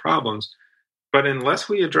cause real problems. But unless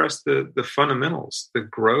we address the fundamentals, the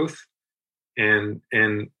growth and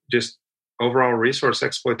just overall resource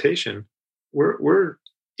exploitation, we're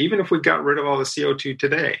even if we got rid of all the CO2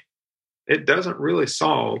 today, it doesn't really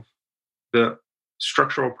solve the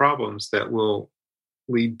structural problems that will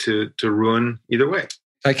lead to ruin either way.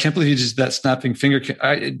 I can't believe you just that snapping finger.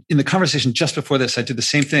 In the conversation just before this, I did the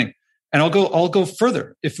same thing, and I'll go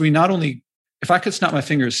further. If I could snap my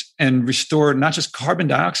fingers and restore not just carbon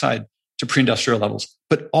dioxide to pre-industrial levels,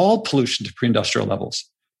 but all pollution to pre-industrial levels,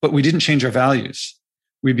 but we didn't change our values,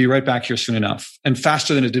 we'd be right back here soon enough, and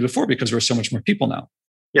faster than it did before because we're so much more people now.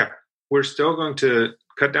 Yeah, we're still going to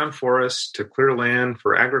cut down forests to clear land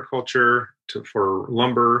for agriculture, for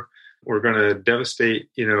lumber. We're going to devastate,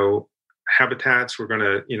 habitats. We're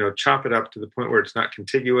going to, chop it up to the point where it's not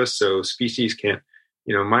contiguous, so species can't,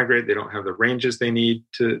 migrate. They don't have the ranges they need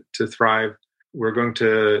to thrive. We're going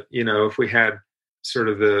to, if we had sort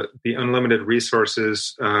of the unlimited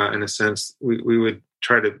resources, in a sense, we would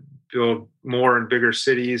try to build more and bigger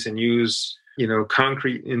cities and use,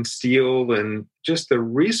 concrete and steel, and just the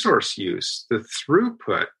resource use, the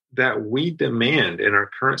throughput that we demand in our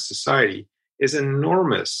current society is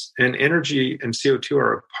enormous. And energy and CO2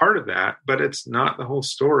 are a part of that, but it's not the whole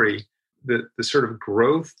story. The sort of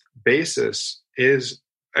growth basis is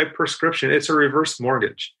a prescription. It's a reverse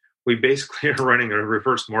mortgage. We basically are running a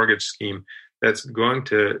reverse mortgage scheme that's going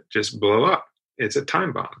to just blow up. It's a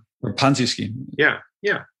time bomb. Or Ponzi scheme. Yeah,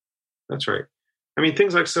 that's right. I mean,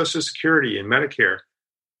 things like Social Security and Medicare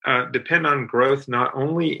depend on growth, not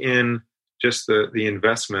only in just the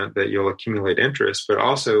investment that you'll accumulate interest, but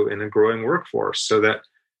also in a growing workforce so that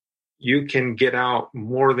you can get out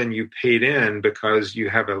more than you paid in because you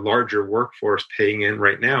have a larger workforce paying in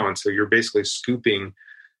right now. And so you're basically scooping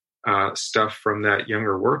stuff from that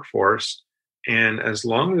younger workforce. And as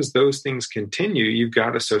long as those things continue, you've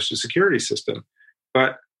got a Social Security system.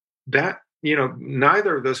 But that,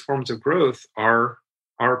 neither of those forms of growth are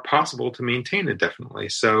possible to maintain indefinitely.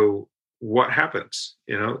 So what happens?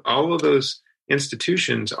 All of those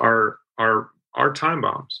institutions are time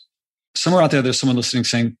bombs. Somewhere out there's someone listening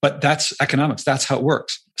saying, but that's economics. That's how it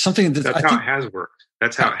works. How it has worked.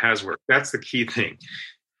 That's how it has worked. That's the key thing.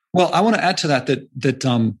 Well, I want to add to that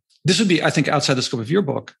this would be, I think, outside the scope of your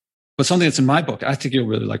book, but something that's in my book, I think you'll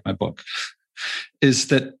really like my book, is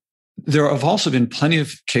that there have also been plenty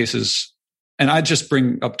of cases, and I just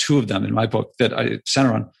bring up two of them in my book that I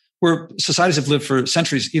center on, where societies have lived for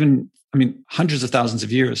centuries, hundreds of thousands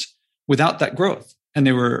of years without that growth. And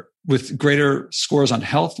they were with greater scores on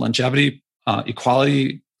health, longevity,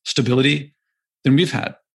 equality, stability than we've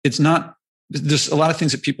had. There's a lot of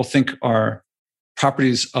things that people think are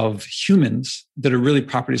properties of humans that are really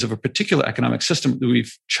properties of a particular economic system that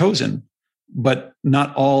we've chosen, but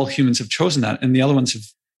not all humans have chosen that. And the other ones have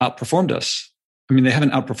outperformed us. They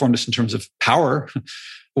haven't outperformed us in terms of power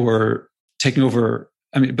or taking over.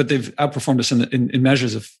 But they've outperformed us in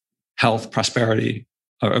measures of health, prosperity,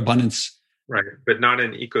 or abundance. Right, but not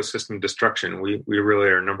in ecosystem destruction. We really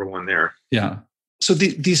are number one there. Yeah. So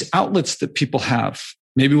these outlets that people have,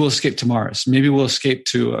 maybe we'll escape to Mars, maybe we'll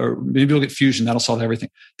maybe we'll get fusion, that'll solve everything.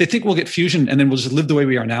 They think we'll get fusion and then we'll just live the way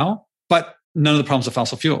we are now, but none of the problems of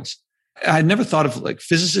fossil fuels. I never thought of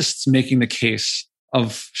physicists making the case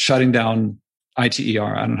of shutting down ITER.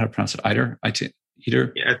 I don't know how to pronounce it. ITER?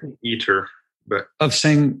 Yeah, I think ITER. But of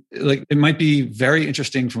saying it might be very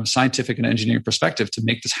interesting from a scientific and engineering perspective to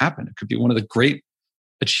make this happen. It could be one of the great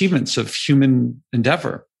achievements of human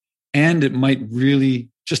endeavor. And it might really,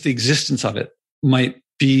 just the existence of it might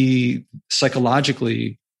be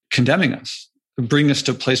psychologically condemning us, bring us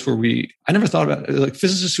to a place where I never thought about it.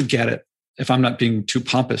 Physicists who get it, if I'm not being too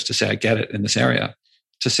pompous to say I get it in this area,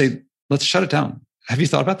 to say, let's shut it down. Have you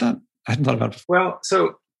thought about that? I hadn't thought about it before. Well,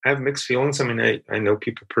 so I have mixed feelings. I know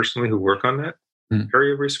people personally who work on that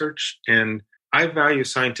area of research, and I value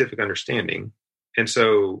scientific understanding. And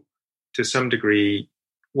so to some degree,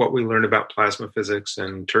 what we learn about plasma physics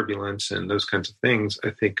and turbulence and those kinds of things, I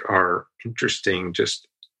think are interesting just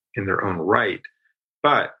in their own right.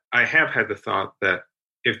 But I have had the thought that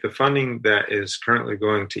if the funding that is currently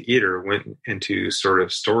going to ITER went into sort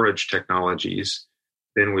of storage technologies,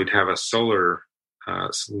 then we'd have a solar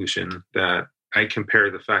solution that I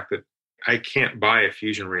compare the fact that I can't buy a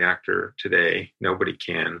fusion reactor today. Nobody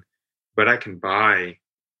can. But I can buy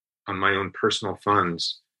on my own personal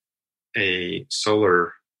funds a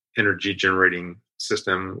solar energy generating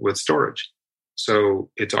system with storage.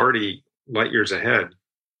 So it's already light years ahead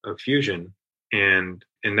of fusion. And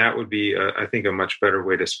that would be, I think, a much better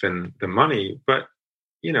way to spend the money. But,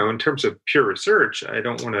 in terms of pure research, I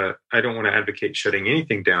don't want to advocate shutting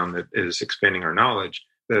anything down that is expanding our knowledge.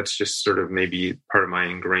 That's just sort of maybe part of my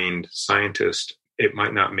ingrained scientist. It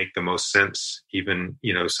might not make the most sense. Even,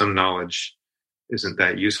 some knowledge isn't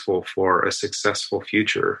that useful for a successful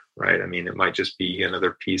future, right? It might just be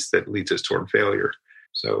another piece that leads us toward failure.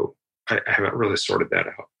 So I haven't really sorted that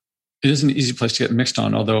out. It is an easy place to get mixed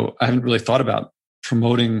on, although I haven't really thought about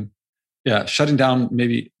promoting, shutting down,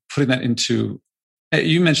 maybe putting that into,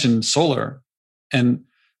 you mentioned solar, and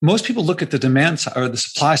most people look at the demand side or the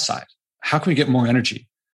supply side. How can we get more energy?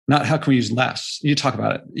 Not how can we use less? You talk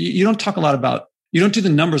about it. You don't talk a lot about, you don't do the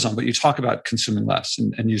numbers on, but you talk about consuming less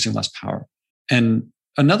and using less power. And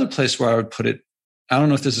another place where I would put it, I don't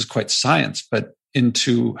know if this is quite science, but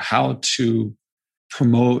into how to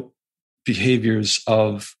promote behaviors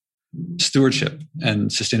of stewardship and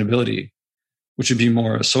sustainability, which would be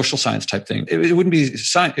more a social science type thing. It wouldn't be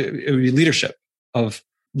science, it would be leadership, of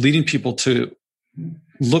leading people to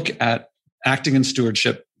look at acting in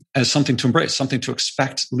stewardship as something to embrace, something to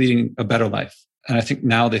expect, leading a better life. And I think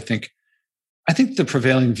now I think the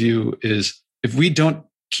prevailing view is if we don't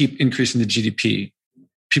keep increasing the GDP,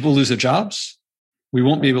 people lose their jobs. We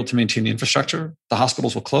won't be able to maintain the infrastructure. The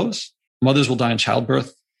hospitals will close. Mothers will die in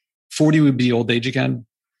childbirth. 40 would be old age again.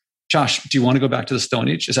 Josh, do you want to go back to the Stone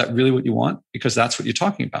Age? Is that really what you want? Because that's what you're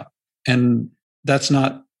talking about. And that's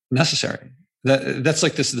not necessary. That's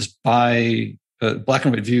like this black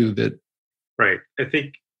and white view that. Right. I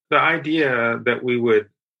think the idea that we would,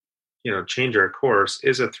 change our course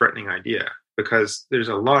is a threatening idea because there's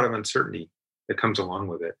a lot of uncertainty that comes along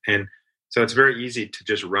with it. And so it's very easy to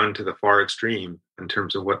just run to the far extreme in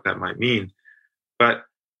terms of what that might mean. But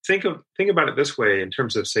think about it this way in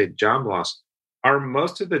terms of, say, job loss. Are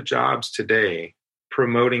most of the jobs today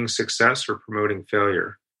promoting success or promoting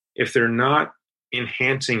failure? If they're not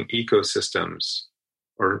enhancing ecosystems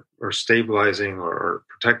or stabilizing or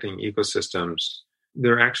protecting ecosystems,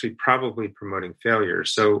 they're actually probably promoting failure.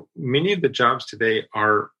 So many of the jobs today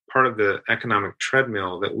are part of the economic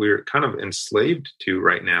treadmill that we're kind of enslaved to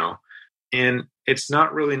right now. And it's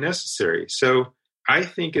not really necessary. So I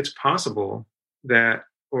think it's possible that,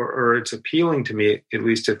 or it's appealing to me, at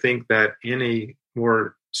least, to think that in a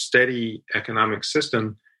more steady economic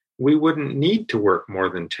system, we wouldn't need to work more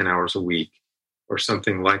than 10 hours a week or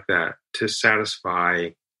something like that to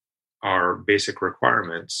satisfy our basic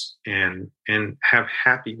requirements and have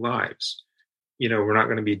happy lives. We're not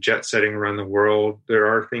going to be jet setting around the world. There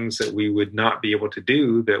are things that we would not be able to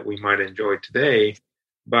do that we might enjoy today.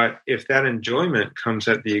 But if that enjoyment comes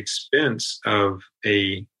at the expense of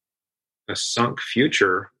a sunk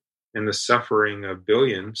future and the suffering of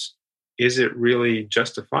billions, is it really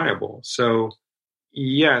justifiable? So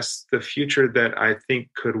yes, the future that I think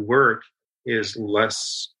could work is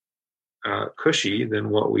less cushy than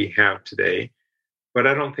what we have today, but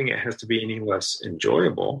I don't think it has to be any less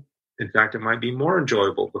enjoyable. In fact, it might be more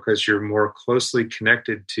enjoyable because you're more closely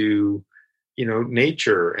connected to,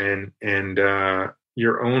 nature and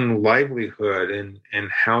your own livelihood and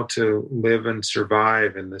how to live and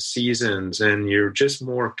survive in the seasons. And you're just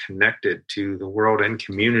more connected to the world and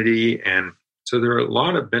community. And so there are a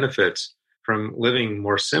lot of benefits from living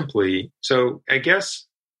more simply. So I guess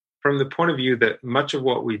from the point of view that much of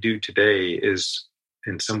what we do today is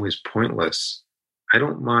in some ways pointless, I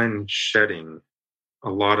don't mind shedding a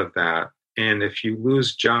lot of that. And if you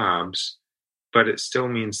lose jobs, but it still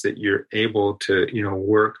means that you're able to,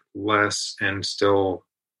 work less and still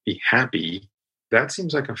be happy, that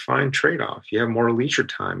seems like a fine trade-off. You have more leisure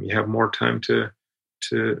time. You have more time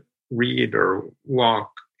to read or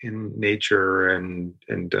walk in nature and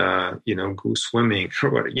go swimming or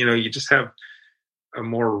what. You just have a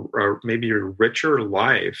more maybe a richer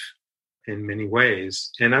life in many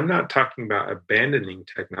ways. And I'm not talking about abandoning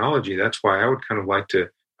technology. That's why I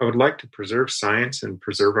would like to preserve science and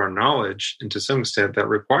preserve our knowledge. And to some extent that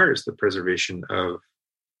requires the preservation of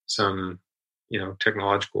some,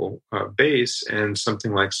 technological base, and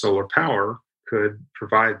something like solar power could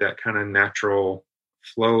provide that kind of natural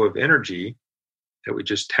flow of energy that we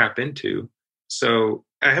just tap into. So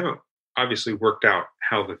I haven't obviously worked out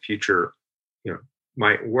how the future,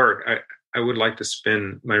 might work. I would like to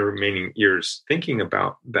spend my remaining years thinking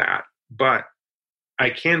about that, but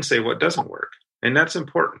I can say what doesn't work. And that's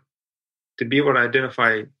important, to be able to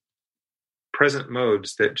identify present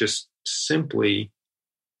modes that just simply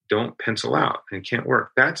don't pencil out and can't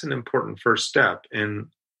work. That's an important first step. And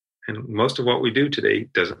most of what we do today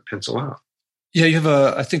doesn't pencil out. Yeah, you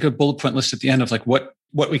have I think a bullet point list at the end of like what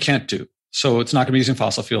we can't do. So it's not going to be using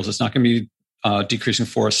fossil fuels. It's not going to be decreasing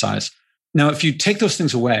forest size. Now, if you take those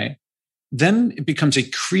things away, then it becomes a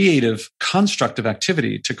creative, constructive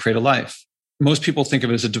activity to create a life. Most people think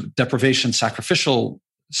of it as a deprivation, sacrificial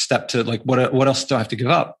step to like, what else do I have to give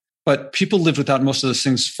up? But people lived without most of those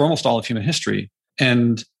things for almost all of human history.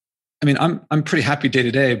 And I mean, I'm pretty happy day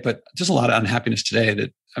to day, but there's a lot of unhappiness today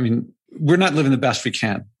we're not living the best we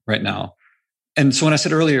can right now. And so when I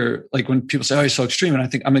said earlier, like when people say, "Oh, you're so extreme," and I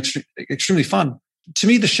think I'm extremely fun. To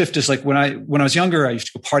me, the shift is like when I was younger, I used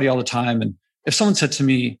to go party all the time. And if someone said to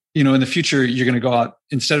me, in the future, you're going to go out,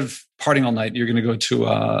 instead of partying all night, you're going to go to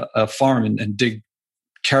a farm and dig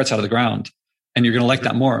carrots out of the ground, and you're going to like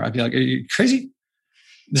that more, I'd be like, "Are you crazy?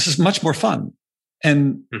 This is much more fun."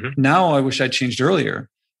 And now I wish I'd changed earlier.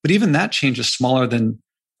 But even that change is smaller than,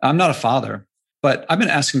 I'm not a father, but I've been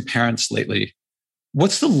asking parents lately,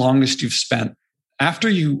 what's the longest you've spent after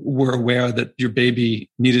you were aware that your baby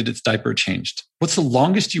needed its diaper changed? What's the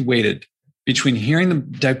longest you waited between hearing the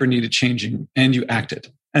diaper needed changing and you acted?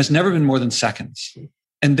 And it's never been more than seconds.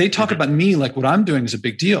 And they talk about me like what I'm doing is a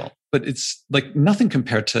big deal, but it's like nothing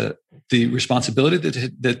compared to the responsibility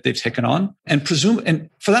that they've taken on. And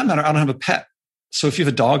for that matter, I don't have a pet. So if you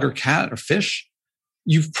have a dog or cat or fish,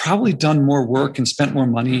 you've probably done more work and spent more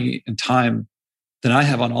money and time than I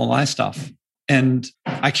have on all my stuff. And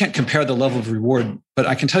I can't compare the level of reward, but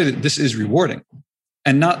I can tell you that this is rewarding.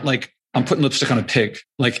 And not like I'm putting lipstick on a pig.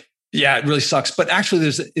 Like, yeah, it really sucks. But actually,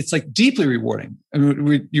 it's like deeply rewarding. I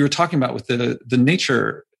mean, you were talking about with the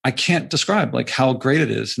nature, I can't describe like how great it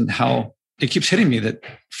is and how it keeps hitting me that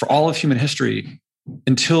for all of human history,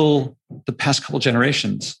 until the past couple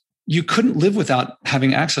generations, you couldn't live without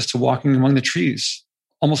having access to walking among the trees.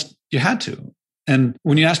 Almost you had to. And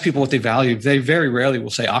when you ask people what they value, they very rarely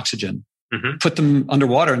will say oxygen. Put them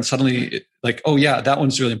underwater and suddenly like, oh yeah, that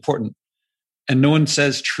one's really important. And no one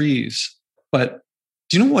says trees. But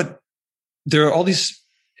do you know what? There are all these,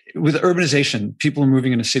 with urbanization, people are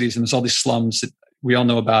moving into cities and there's all these slums that we all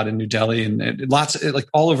know about in New Delhi and lots like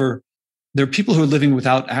all over. There are people who are living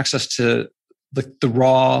without access to the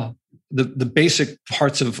raw, the basic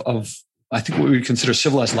parts of I think what we would consider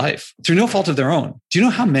civilized life through no fault of their own. Do you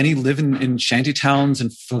know how many live in shanty towns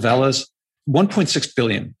and favelas? 1.6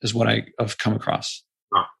 billion is what I've come across.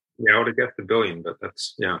 Oh, yeah, I would have guessed a billion, but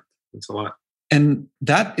that's a lot. And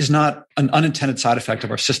that is not an unintended side effect of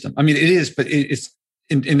our system. I mean, it is, but it's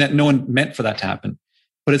in that no one meant for that to happen.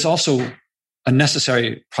 But it's also a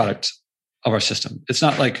necessary product of our system. It's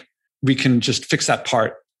not like we can just fix that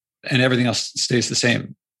part and everything else stays the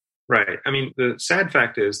same. Right. I mean, the sad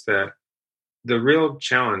fact is that the real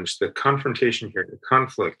challenge, the confrontation here, the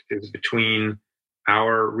conflict is between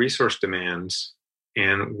our resource demands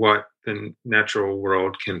and what the natural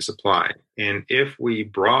world can supply. And if we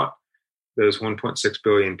brought those 1.6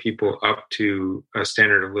 billion people up to a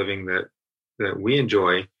standard of living that we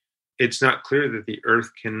enjoy, it's not clear that the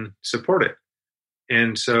earth can support it.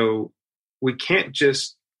 And so we can't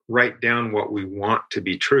just write down what we want to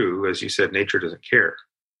be true. As you said, nature doesn't care.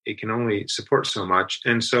 It can only support so much.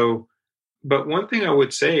 And so, but one thing I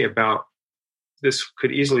would say about this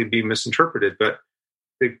could easily be misinterpreted, but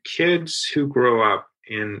the kids who grow up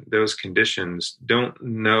in those conditions don't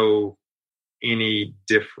know any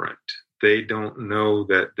different. They don't know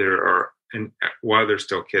that there are, and while they're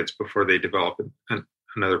still kids, before they develop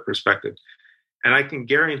another perspective. And I can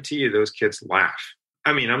guarantee you those kids laugh.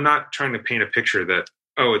 I mean, I'm not trying to paint a picture that,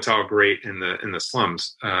 oh, it's all great in the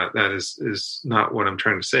slums. That is not what I'm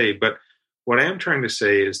trying to say. But what I am trying to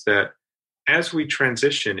say is that as we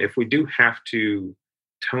transition, if we do have to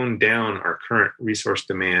tone down our current resource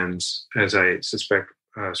demands, as I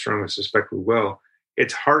strongly suspect we will,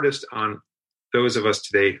 it's hardest on those of us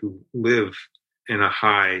today who live in a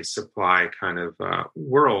high supply kind of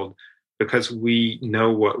world, because we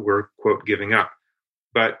know what we're, quote, giving up.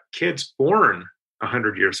 But kids born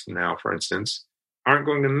 100 years from now, for instance, aren't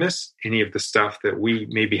going to miss any of the stuff that we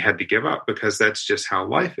maybe had to give up, because that's just how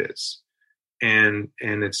life is. And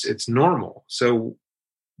it's normal. So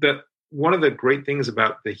one of the great things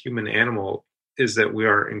about the human animal is that we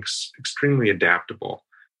are extremely adaptable.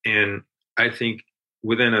 And I think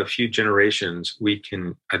within a few generations, we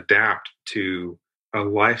can adapt to a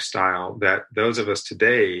lifestyle that those of us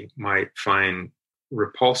today might find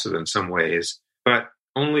repulsive in some ways, but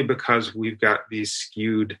only because we've got these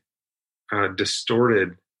skewed,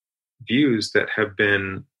 distorted views that have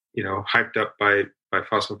been, hyped up by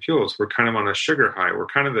fossil fuels. We're kind of on a sugar high. We're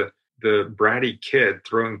kind of the bratty kid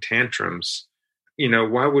throwing tantrums.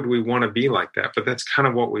 Why would we want to be like that? But that's kind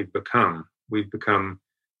of what we've become. We've become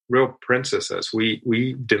real princesses.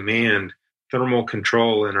 We demand thermal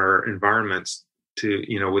control in our environments to,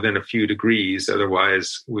 within a few degrees.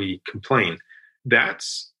 Otherwise, we complain.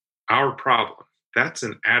 That's our problem. That's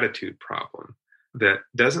an attitude problem that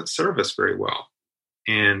doesn't serve us very well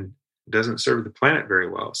and doesn't serve the planet very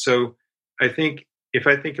well. So I think if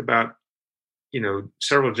I think about,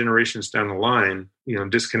 several generations down the line,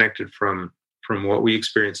 disconnected from what we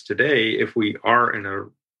experience today, if we are in a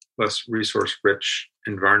less resource-rich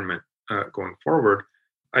environment going forward,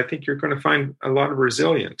 I think you're going to find a lot of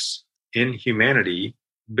resilience in humanity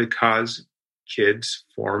because kids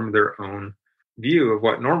form their own view of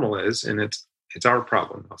what normal is, and it's our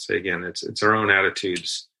problem. I'll say again, it's our own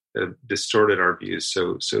attitudes that have distorted our views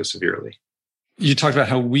so severely. You talked about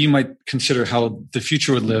how we might consider how the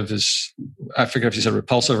future would live as, I forget if you said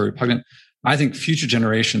repulsive or repugnant. I think future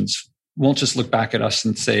generations won't just look back at us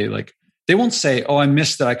and say, like, they won't say, oh, I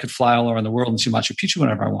missed that I could fly all around the world and see Machu Picchu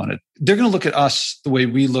whenever I wanted. They're going to look at us the way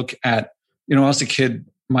we look at, when I was a kid,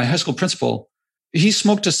 my high school principal, he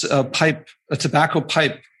smoked a tobacco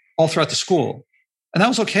pipe all throughout the school. And that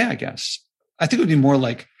was okay, I guess. I think it would be more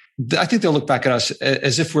like, I think they'll look back at us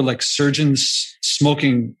as if we're like surgeons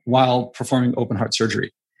smoking while performing open heart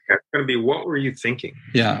surgery. That's going to be, what were you thinking?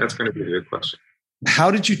 Yeah. That's going to be a good question.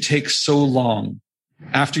 How did you take so long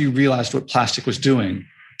after you realized what plastic was doing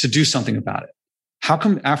to do something about it? How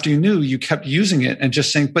come after you knew, you kept using it and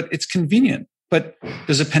just saying, but it's convenient, but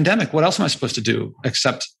there's a pandemic. What else am I supposed to do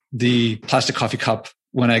except the plastic coffee cup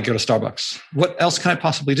when I go to Starbucks? What else can I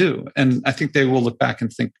possibly do? And I think they will look back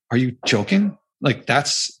and think, are you joking? Like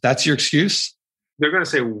that's your excuse? They're going to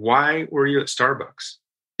say, why were you at Starbucks?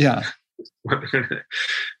 Yeah. What they're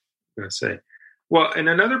going to say. Well, and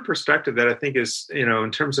another perspective that I think is,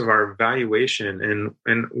 in terms of our valuation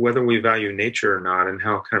and whether we value nature or not and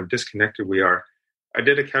how kind of disconnected we are. I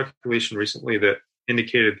did a calculation recently that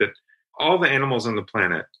indicated that all the animals on the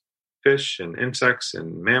planet, fish and insects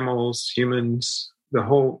and mammals, humans, the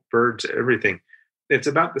whole birds, everything, it's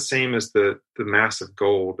about the same as the mass of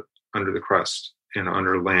gold under the crust and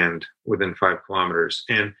under land within 5 kilometers.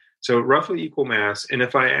 And so roughly equal mass. And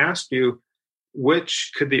if I asked you,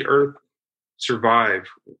 which could the Earth survive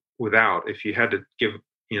without, if you had to give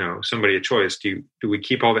somebody a choice, do we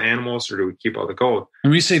keep all the animals or do we keep all the gold?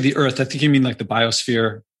 When we say the Earth, I think you mean like the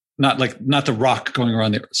biosphere, not the rock going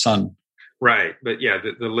around the sun. Right. But yeah,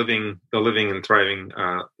 the living and thriving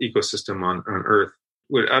ecosystem on Earth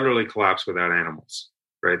would utterly collapse without animals.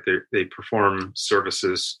 Right. They perform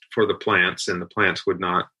services for the plants, and the plants would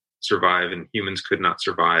not survive, and humans could not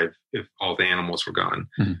survive if all the animals were gone.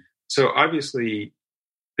 Mm-hmm. So obviously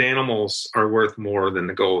the animals are worth more than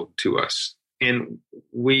the gold to us. And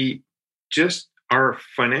our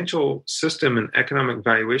financial system and economic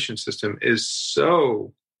valuation system is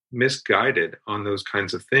so misguided on those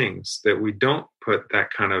kinds of things that we don't put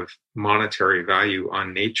that kind of monetary value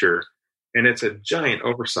on nature. And it's a giant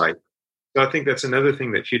oversight. So I think that's another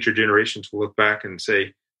thing that future generations will look back and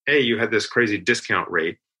say, hey, you had this crazy discount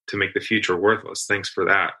rate to make the future worthless. Thanks for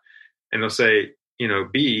that. And they'll say,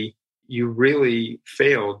 B, you really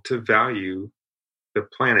failed to value the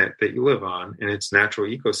planet that you live on and its natural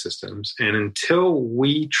ecosystems. And until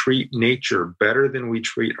we treat nature better than we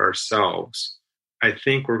treat ourselves, I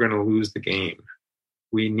think we're going to lose the game.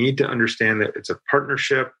 We need to understand that it's a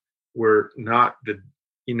partnership. We're not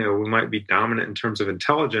we might be dominant in terms of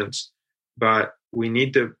intelligence, but we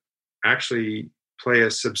need to actually play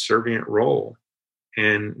a subservient role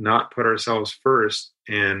and not put ourselves first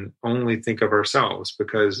and only think of ourselves,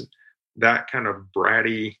 because that kind of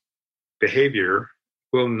bratty behavior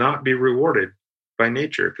will not be rewarded by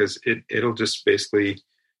nature, because it'll just basically,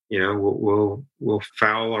 we'll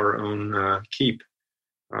foul our own keep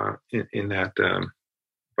in that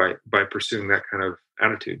by pursuing that kind of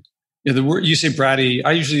attitude. Yeah, the word you say bratty,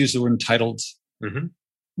 I usually use the word entitled, mm-hmm.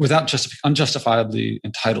 without unjustifiably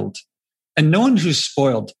entitled. And no one who's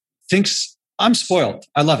spoiled thinks, I'm spoiled.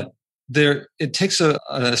 I love it. It takes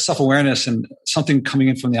a self-awareness and something coming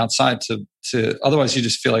in from the outside to otherwise you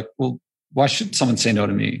just feel like, well, why should someone say no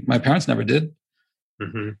to me? My parents never did.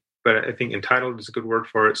 Mm-hmm. But I think entitled is a good word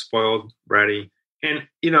for it. Spoiled, bratty. And,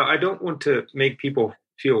 I don't want to make people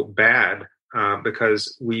feel bad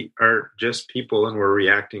because we are just people and we're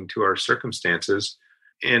reacting to our circumstances.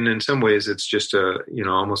 And in some ways, it's just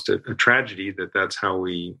almost a tragedy that that's how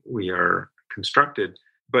we are constructed.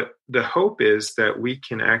 But the hope is that we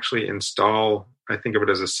can actually install, I think of it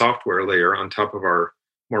as a software layer on top of our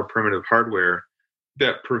more primitive hardware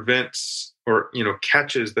that prevents or,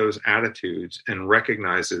 catches those attitudes and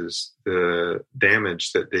recognizes the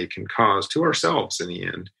damage that they can cause to ourselves in the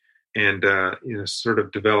end. And, sort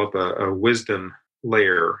of develop a wisdom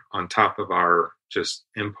layer on top of our just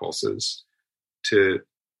impulses to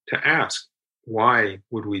ask, why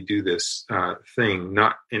would we do this thing?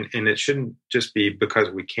 And it shouldn't just be because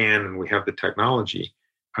we can and we have the technology.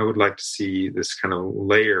 I would like to see this kind of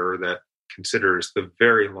layer that considers the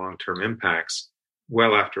very long-term impacts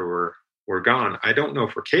well after we're gone. I don't know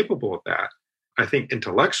if we're capable of that. I think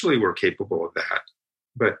intellectually we're capable of that,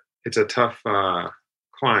 but it's a tough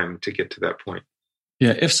climb to get to that point.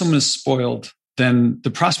 Yeah, if someone is spoiled, then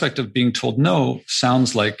the prospect of being told no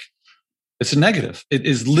sounds like it's a negative. It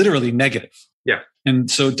is literally negative. Yeah. And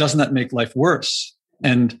so doesn't that make life worse?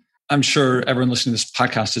 And I'm sure everyone listening to this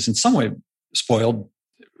podcast is in some way spoiled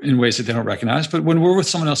in ways that they don't recognize. But when we're with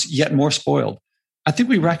someone else yet more spoiled, I think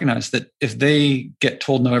we recognize that if they get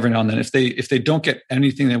told no every now and then, if they don't get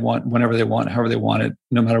anything they want, whenever they want, however they want it,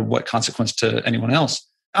 no matter what consequence to anyone else,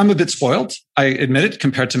 I'm a bit spoiled. I admit it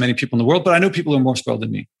compared to many people in the world, but I know people who are more spoiled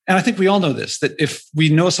than me. And I think we all know this, that if we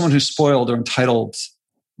know someone who's spoiled or entitled,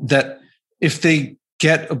 that if they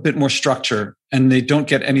get a bit more structure and they don't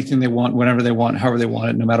get anything they want, whenever they want, however they want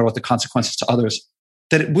it, no matter what the consequences to others,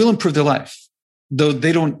 that it will improve their life, though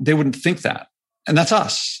they wouldn't think that. And that's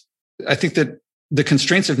us. I think that the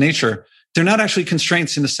constraints of nature, they're not actually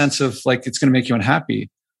constraints in the sense of like, it's going to make you unhappy.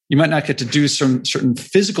 You might not get to do some certain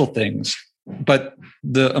physical things, but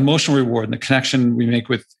the emotional reward and the connection we make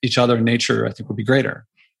with each other in nature, I think will be greater.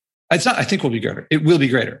 It's not, I think will be greater. It will be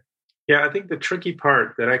greater. Yeah, I think the tricky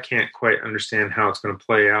part that I can't quite understand how it's going to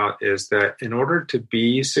play out is that in order to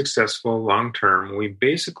be successful long-term, we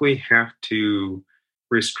basically have to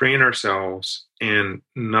restrain ourselves and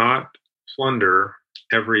not plunder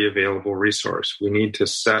every available resource. We need to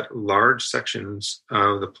set large sections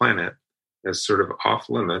of the planet as sort of off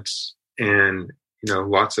limits, and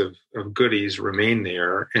lots of goodies remain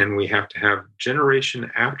there, and we have to have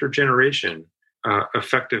generation after generation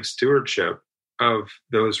effective stewardship of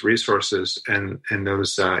those resources and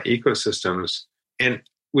those ecosystems. And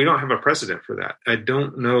we don't have a precedent for that. I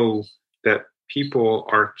don't know that people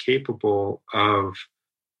are capable of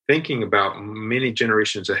thinking about many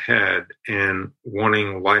generations ahead and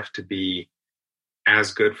wanting life to be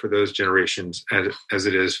as good for those generations as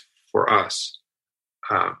it is for us.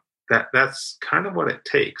 That's kind of what it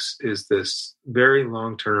takes, is this very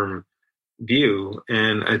long-term view.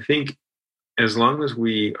 And I think as long as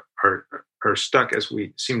we are stuck, as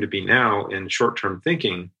we seem to be now, in short-term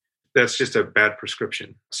thinking, that's just a bad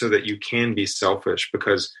prescription, so that you can be selfish,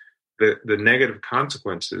 because the negative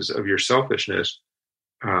consequences of your selfishness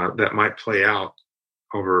that might play out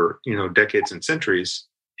over decades and centuries,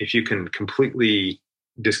 if you can completely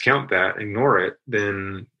discount that, ignore it,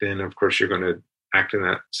 then of course you're going to act in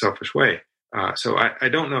that selfish way. So I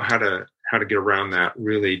don't know how to get around that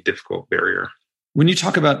really difficult barrier. When you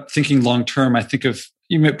talk about thinking long term, I think of,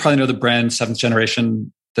 you may probably know the brand Seventh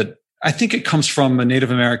Generation, that I think it comes from a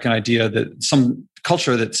Native American idea, that some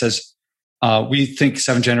culture that says we think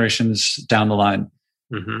 7 generations down the line.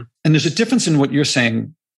 Mm-hmm. And there's a difference in what you're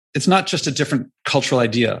saying. It's not just a different cultural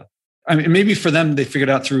idea. I mean, maybe for them, they figured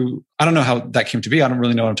out through, I don't know how that came to be. I don't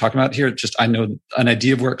really know what I'm talking about here. Just I know an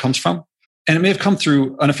idea of where it comes from. And it may have come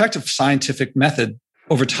through an effective scientific method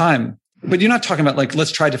over time. But you're not talking about like,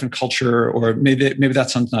 let's try a different culture, or maybe that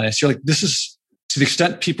sounds nice. You're like, this is, to the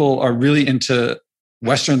extent people are really into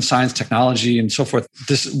Western science, technology, and so forth,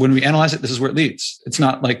 this, when we analyze it, this is where it leads. It's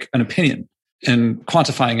not like an opinion. And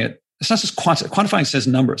quantifying it, it's not just quantifying says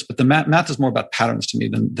numbers, but the math is more about patterns to me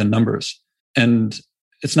than numbers. And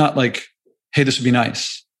it's not like, hey, this would be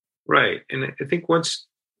nice. Right. And I think once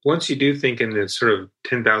you do think in this sort of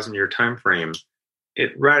 10,000 year time frame,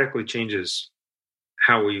 it radically changes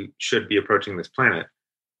how we should be approaching this planet.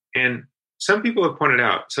 And some people have pointed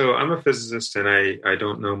out, so I'm a physicist and I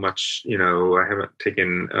don't know much, I haven't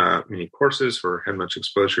taken many courses or had much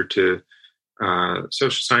exposure to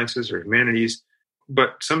social sciences or humanities.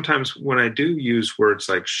 But sometimes when I do use words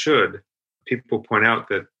like should, people point out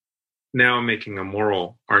that now I'm making a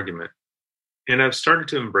moral argument. And I've started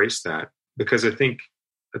to embrace that, because I think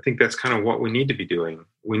that's kind of what we need to be doing.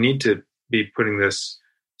 We need to be putting this.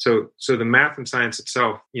 So the math and science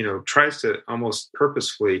itself, tries to almost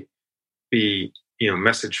purposefully be,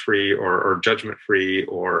 message free or judgment free,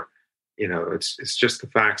 or, it's just the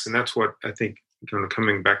facts. And that's what I think,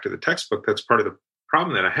 coming back to the textbook, that's part of the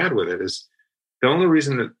problem that I had with it, is the only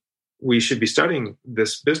reason that we should be studying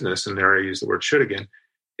this business, and there I use the word should again,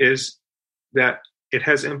 is that it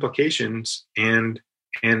has implications, and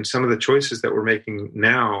some of the choices that we're making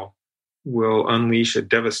now will unleash a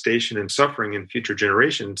devastation and suffering in future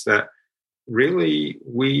generations that really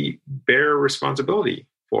we bear responsibility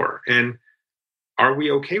for. And are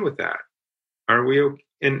we okay with that? Are we okay?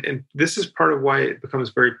 And this is part of why it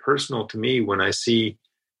becomes very personal to me when I see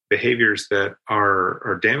behaviors that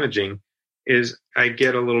are damaging, is I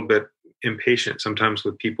get a little bit impatient sometimes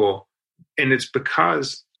with people. And it's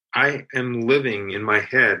because I am living in my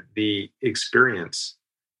head the experience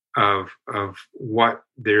of what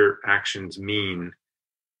their actions mean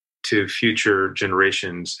to future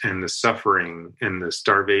generations, and the suffering and the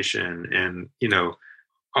starvation and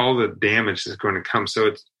all the damage that's going to come.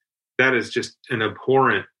 So that is just an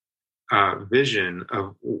abhorrent vision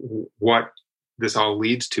of what this all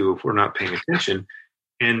leads to if we're not paying attention.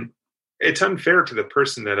 And it's unfair to the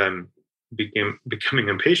person that I'm becoming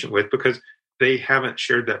impatient with, because they haven't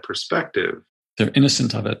shared that perspective. They're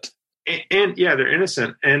innocent of it. And yeah, they're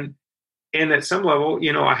innocent. And at some level,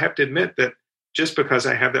 I have to admit that just because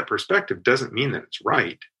I have that perspective doesn't mean that it's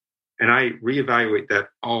right. And I reevaluate that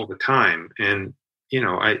all the time. And,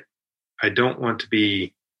 I don't want to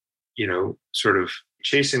be, sort of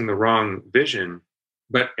chasing the wrong vision.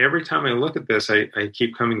 But every time I look at this, I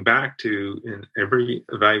keep coming back to, in every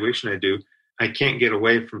evaluation I do, I can't get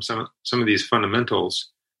away from some of these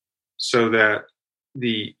fundamentals, so that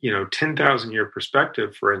the 10,000 year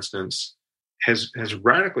perspective, for instance, has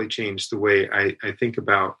radically changed the way I think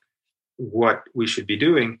about what we should be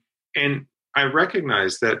doing. And I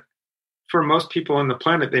recognize that for most people on the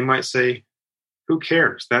planet, they might say, who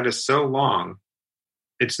cares? That is so long.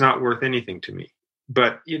 It's not worth anything to me.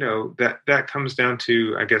 But, that comes down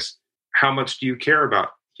to, I guess, how much do you care about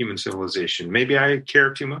human civilization? Maybe I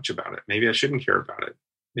care too much about it. Maybe I shouldn't care about it.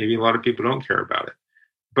 Maybe a lot of people don't care about it.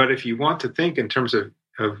 But if you want to think in terms of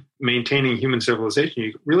maintaining human civilization,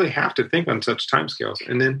 you really have to think on such timescales.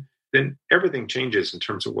 And then everything changes in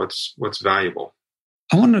terms of what's valuable.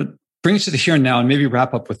 I want to bring it to the here and now and maybe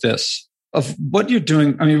wrap up with this. Of what you're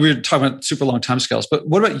doing, I mean, we were talking about super long timescales, but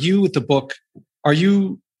what about you with the book? Are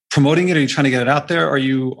you promoting it? Are you trying to get it out there? Are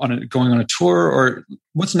you going on a tour? Or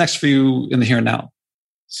what's next for you in the here and now?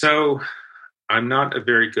 So I'm not a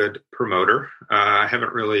very good promoter. I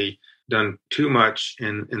haven't really done too much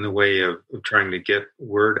in the way of trying to get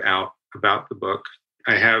word out about the book.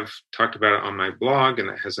 I have talked about it on my blog, and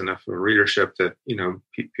it has enough of a readership that,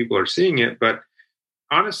 people are seeing it. But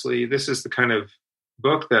honestly, this is the kind of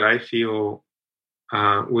book that I feel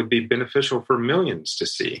would be beneficial for millions to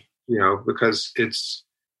see, because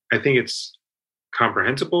I think it's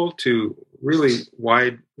comprehensible to really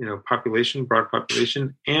wide, broad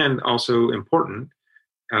population, and also important.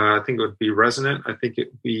 I think it would be resonant. I think it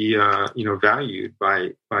would be, valued by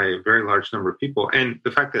a very large number of people. And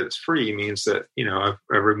the fact that it's free means that,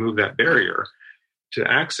 I've removed that barrier to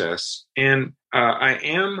access. And I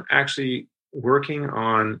am actually working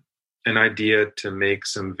on an idea to make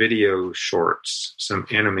some video shorts, some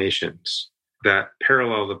animations that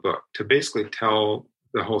parallel the book, to basically tell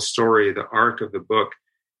the whole story, the arc of the book,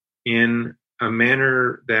 in a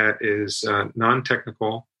manner that is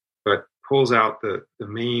non-technical, but pulls out the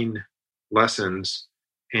main lessons.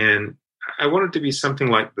 And I want it to be something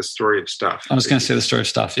like The Story of Stuff. I was going to say The Story of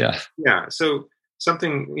Stuff, yeah. Yeah, so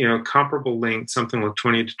something, comparable length, something like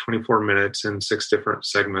 20 to 24 minutes in 6 different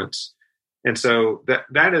segments. And so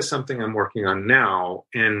that is something I'm working on now.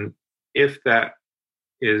 And if that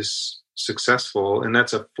is successful, and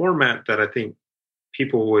that's a format that I think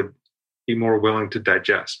people would be more willing to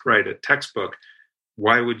digest, right? A textbook.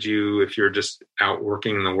 Why would you, if you're just out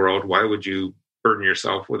working in the world, why would you burden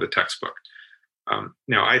yourself with a textbook?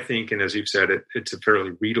 Now, I think, and as you've said, it's a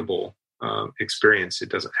fairly readable experience. It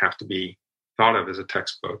doesn't have to be thought of as a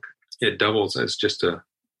textbook. It doubles as just a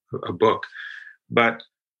book. But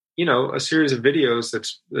a series of videos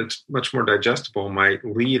that's much more digestible might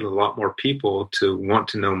lead a lot more people to want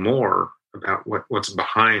to know more about what's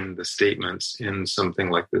behind the statements in something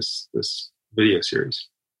like this video series.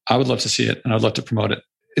 I would love to see it, and I'd love to promote it.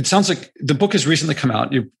 It sounds like the book has recently come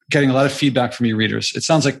out. You're getting a lot of feedback from your readers. It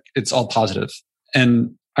sounds like it's all positive.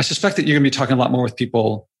 And I suspect that you're going to be talking a lot more with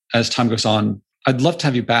people as time goes on. I'd love to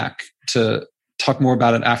have you back to talk more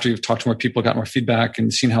about it after you've talked to more people, got more feedback,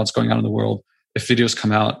 and seen how it's going on in the world. If videos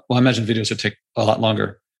come out, well, I imagine videos would take a lot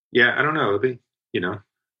longer. Yeah, I don't know.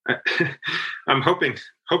 I'm hoping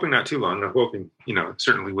not too long. I'm hoping,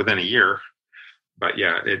 certainly within a year. But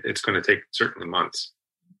yeah, it's going to take certainly months.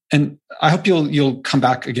 And I hope you'll come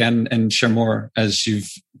back again and share more as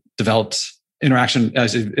you've developed interaction,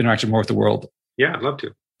 as you've interacted more with the world. Yeah, I'd love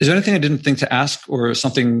to. Is there anything I didn't think to ask, or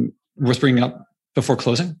something worth bringing up before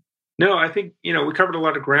closing? No, I think, we covered a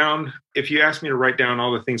lot of ground. If you asked me to write down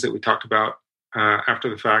all the things that we talked about after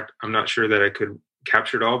the fact, I'm not sure that I could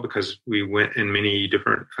capture it all, because we went in many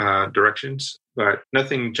different directions. But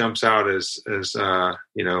nothing jumps out as a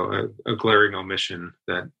glaring omission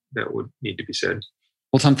that would need to be said.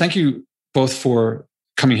 Well, Tom, thank you both for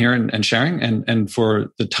coming here and sharing, and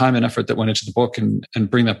for the time and effort that went into the book and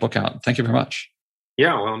bring that book out. Thank you very much.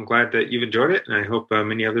 Yeah, well, I'm glad that you've enjoyed it, and I hope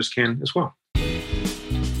many others can as well.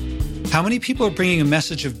 How many people are bringing a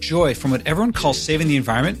message of joy from what everyone calls saving the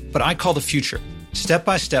environment, but I call the future? Step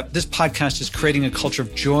by step, this podcast is creating a culture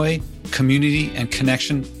of joy, community, and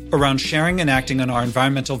connection around sharing and acting on our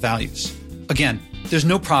environmental values. Again, There's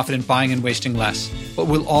no profit in buying and wasting less, but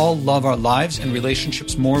we'll all love our lives and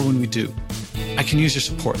relationships more when we do. I can use your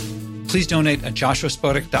support. Please donate at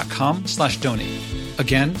joshuaspodek.com/donate.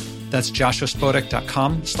 Again, that's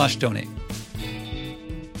joshuaspodek.com/donate.